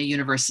and then a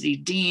university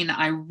dean,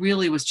 I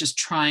really was just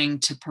trying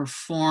to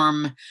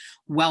perform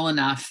well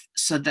enough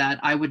so that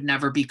I would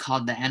never be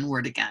called the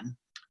N-word again.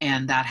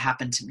 And that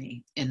happened to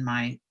me in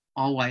my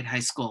all-white high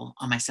school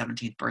on my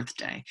 17th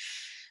birthday,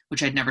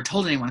 which I'd never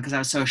told anyone because I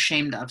was so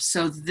ashamed of.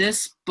 So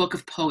this book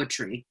of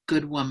poetry,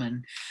 Good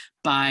Woman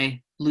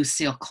by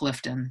Lucille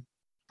Clifton,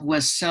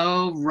 was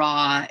so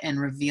raw and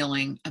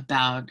revealing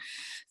about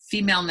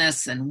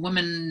femaleness and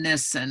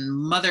womanness and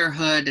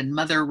motherhood and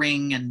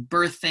mothering and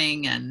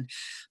birthing and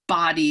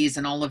bodies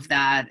and all of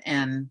that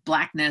and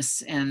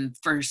Blackness. And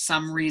for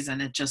some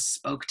reason, it just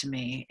spoke to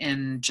me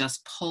and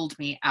just pulled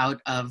me out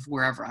of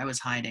wherever I was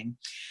hiding,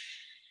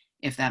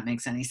 if that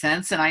makes any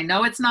sense. And I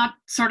know it's not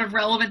sort of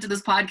relevant to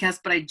this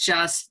podcast, but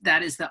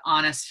that is the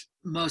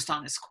most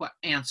honest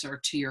answer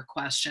to your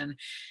question.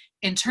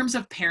 In terms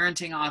of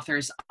parenting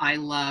authors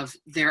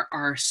there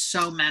are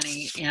so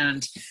many.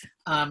 And,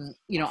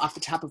 off the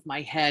top of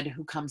my head,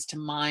 who comes to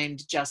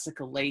mind?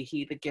 Jessica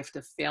Lahey, The Gift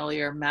of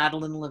Failure,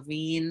 Madeline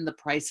Levine, The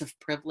Price of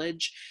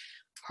Privilege.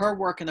 Her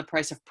work in The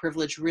Price of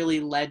Privilege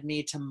really led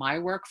me to my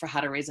work for How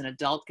to Raise an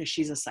Adult, because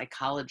she's a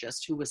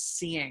psychologist who was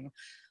seeing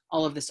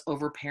all of this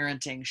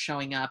overparenting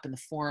showing up in the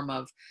form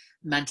of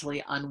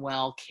mentally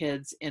unwell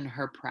kids in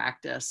her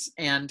practice.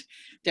 And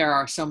there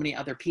are so many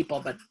other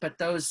people, but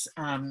those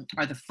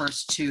are the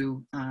first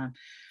two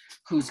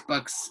whose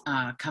books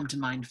come to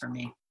mind for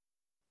me.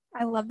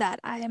 I love that.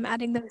 I am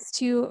adding those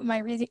to my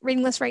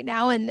reading list right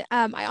now. And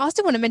I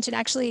also want to mention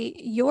actually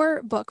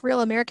your book,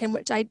 Real American,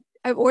 which I've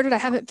ordered. I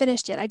haven't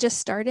finished yet. I just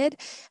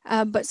started,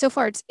 but so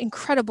far it's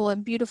incredible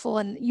and beautiful.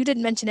 And you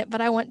didn't mention it,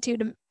 but I want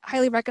to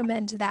highly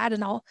recommend that.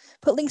 And I'll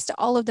put links to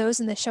all of those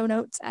in the show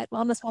notes at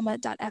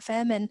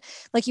wellnessmama.fm. And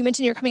like you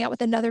mentioned, you're coming out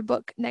with another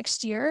book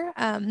next year.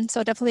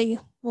 So definitely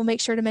we'll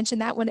make sure to mention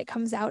that when it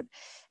comes out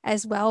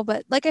as well.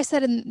 But like I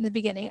said in the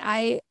beginning,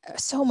 I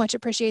so much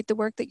appreciate the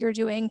work that you're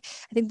doing.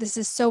 I think this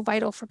is so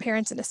vital for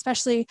parents, and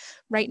especially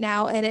right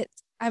now. And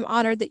I'm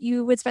honored that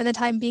you would spend the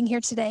time being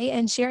here today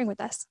and sharing with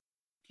us.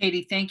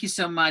 Katie, thank you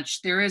so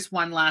much. There is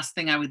one last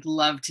thing I would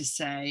love to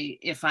say.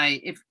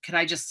 Could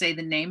I just say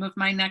the name of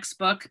my next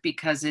book,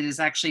 because it is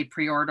actually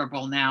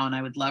pre-orderable now, and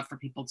I would love for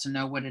people to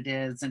know what it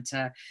is and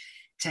to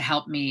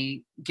help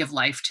me give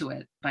life to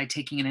it by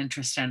taking an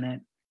interest in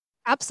it.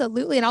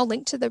 Absolutely. And I'll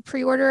link to the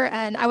pre-order,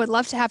 and I would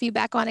love to have you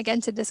back on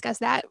again to discuss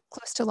that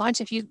close to launch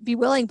if you'd be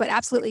willing, but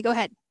absolutely go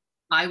ahead.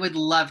 I would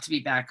love to be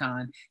back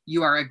on.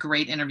 You are a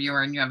great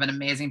interviewer and you have an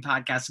amazing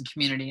podcast and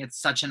community.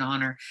 It's such an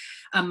honor.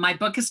 My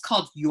book is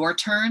called Your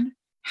Turn,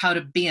 How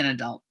to Be an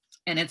Adult.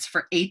 And it's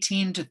for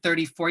 18 to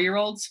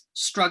 34-year-olds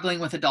struggling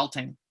with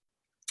adulting.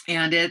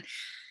 And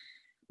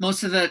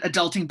most of the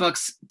adulting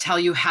books tell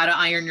you how to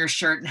iron your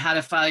shirt and how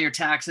to file your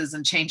taxes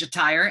and change a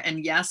tire.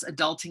 And yes,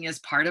 adulting is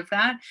part of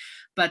that.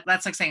 But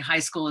that's like saying high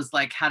school is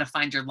like how to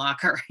find your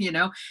locker.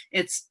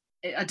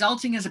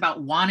 Adulting is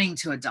about wanting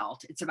to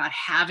adult. It's about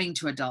having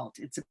to adult.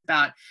 It's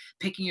about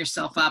picking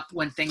yourself up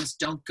when things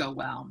don't go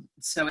well.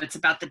 So it's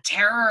about the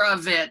terror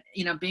of it,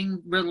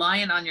 being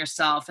reliant on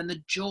yourself, and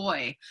the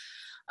joy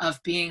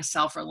of being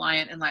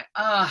self-reliant, and like,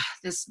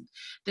 this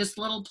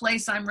little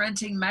place I'm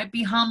renting might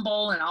be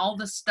humble and all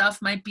this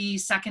stuff might be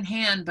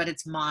secondhand, but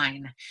it's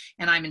mine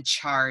and I'm in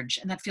charge,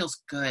 and that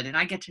feels good. And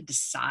I get to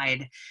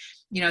decide.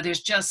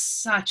 There's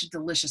just such a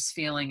delicious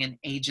feeling in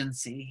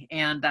agency.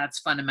 And that's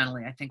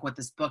fundamentally, I think, what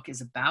this book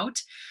is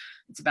about.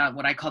 It's about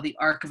what I call the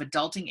arc of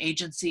adulting: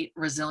 agency,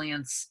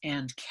 resilience,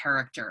 and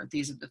character.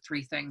 These are the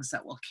three things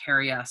that will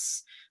carry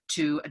us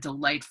to a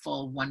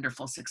delightful,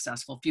 wonderful,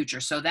 successful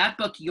future. So that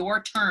book,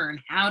 Your Turn,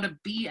 How to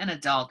Be an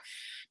Adult,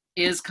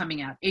 is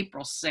coming out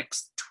April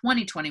 6th,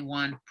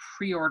 2021,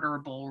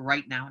 pre-orderable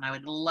right now. And I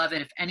would love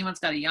it if anyone's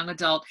got a young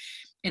adult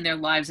in their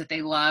lives that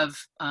they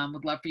love,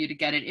 would love for you to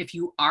get it. If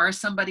you are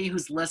somebody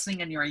who's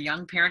listening and you're a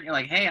young parent, you're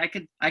like, hey,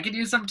 I could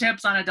use some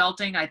tips on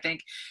adulting, I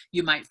think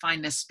you might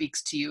find this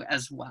speaks to you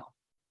as well.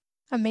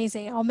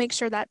 Amazing. I'll make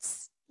sure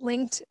that's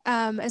linked,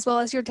 as well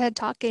as your TED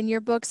Talk and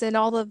your books and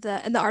all of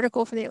the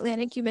article from the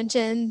Atlantic you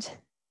mentioned.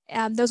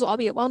 Those will all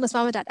be at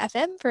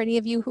wellnessmama.fm for any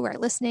of you who are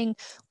listening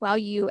while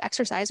you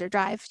exercise or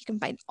drive. You can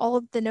find all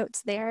of the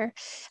notes there.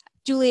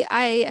 Julie,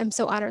 I am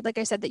so honored, like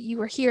I said, that you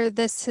were here.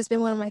 This has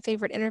been one of my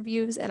favorite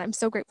interviews, and I'm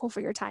so grateful for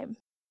your time.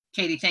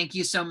 Katie, thank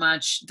you so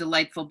much.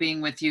 Delightful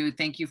being with you.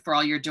 Thank you for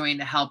all you're doing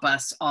to help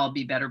us all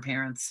be better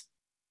parents.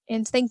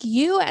 And thank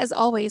you, as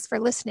always, for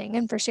listening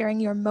and for sharing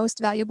your most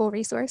valuable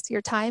resource,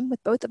 your time,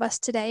 with both of us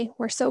today.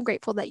 We're so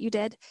grateful that you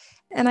did.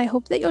 And I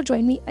hope that you'll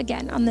join me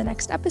again on the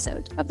next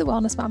episode of the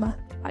Wellness Mama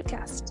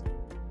podcast.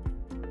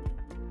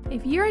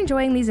 If you're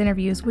enjoying these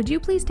interviews, would you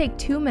please take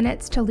 2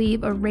 minutes to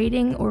leave a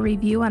rating or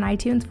review on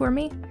iTunes for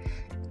me?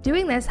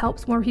 Doing this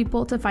helps more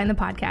people to find the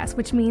podcast,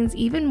 which means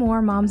even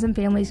more moms and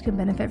families can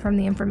benefit from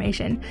the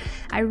information.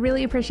 I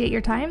really appreciate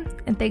your time,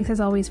 and thanks as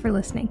always for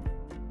listening.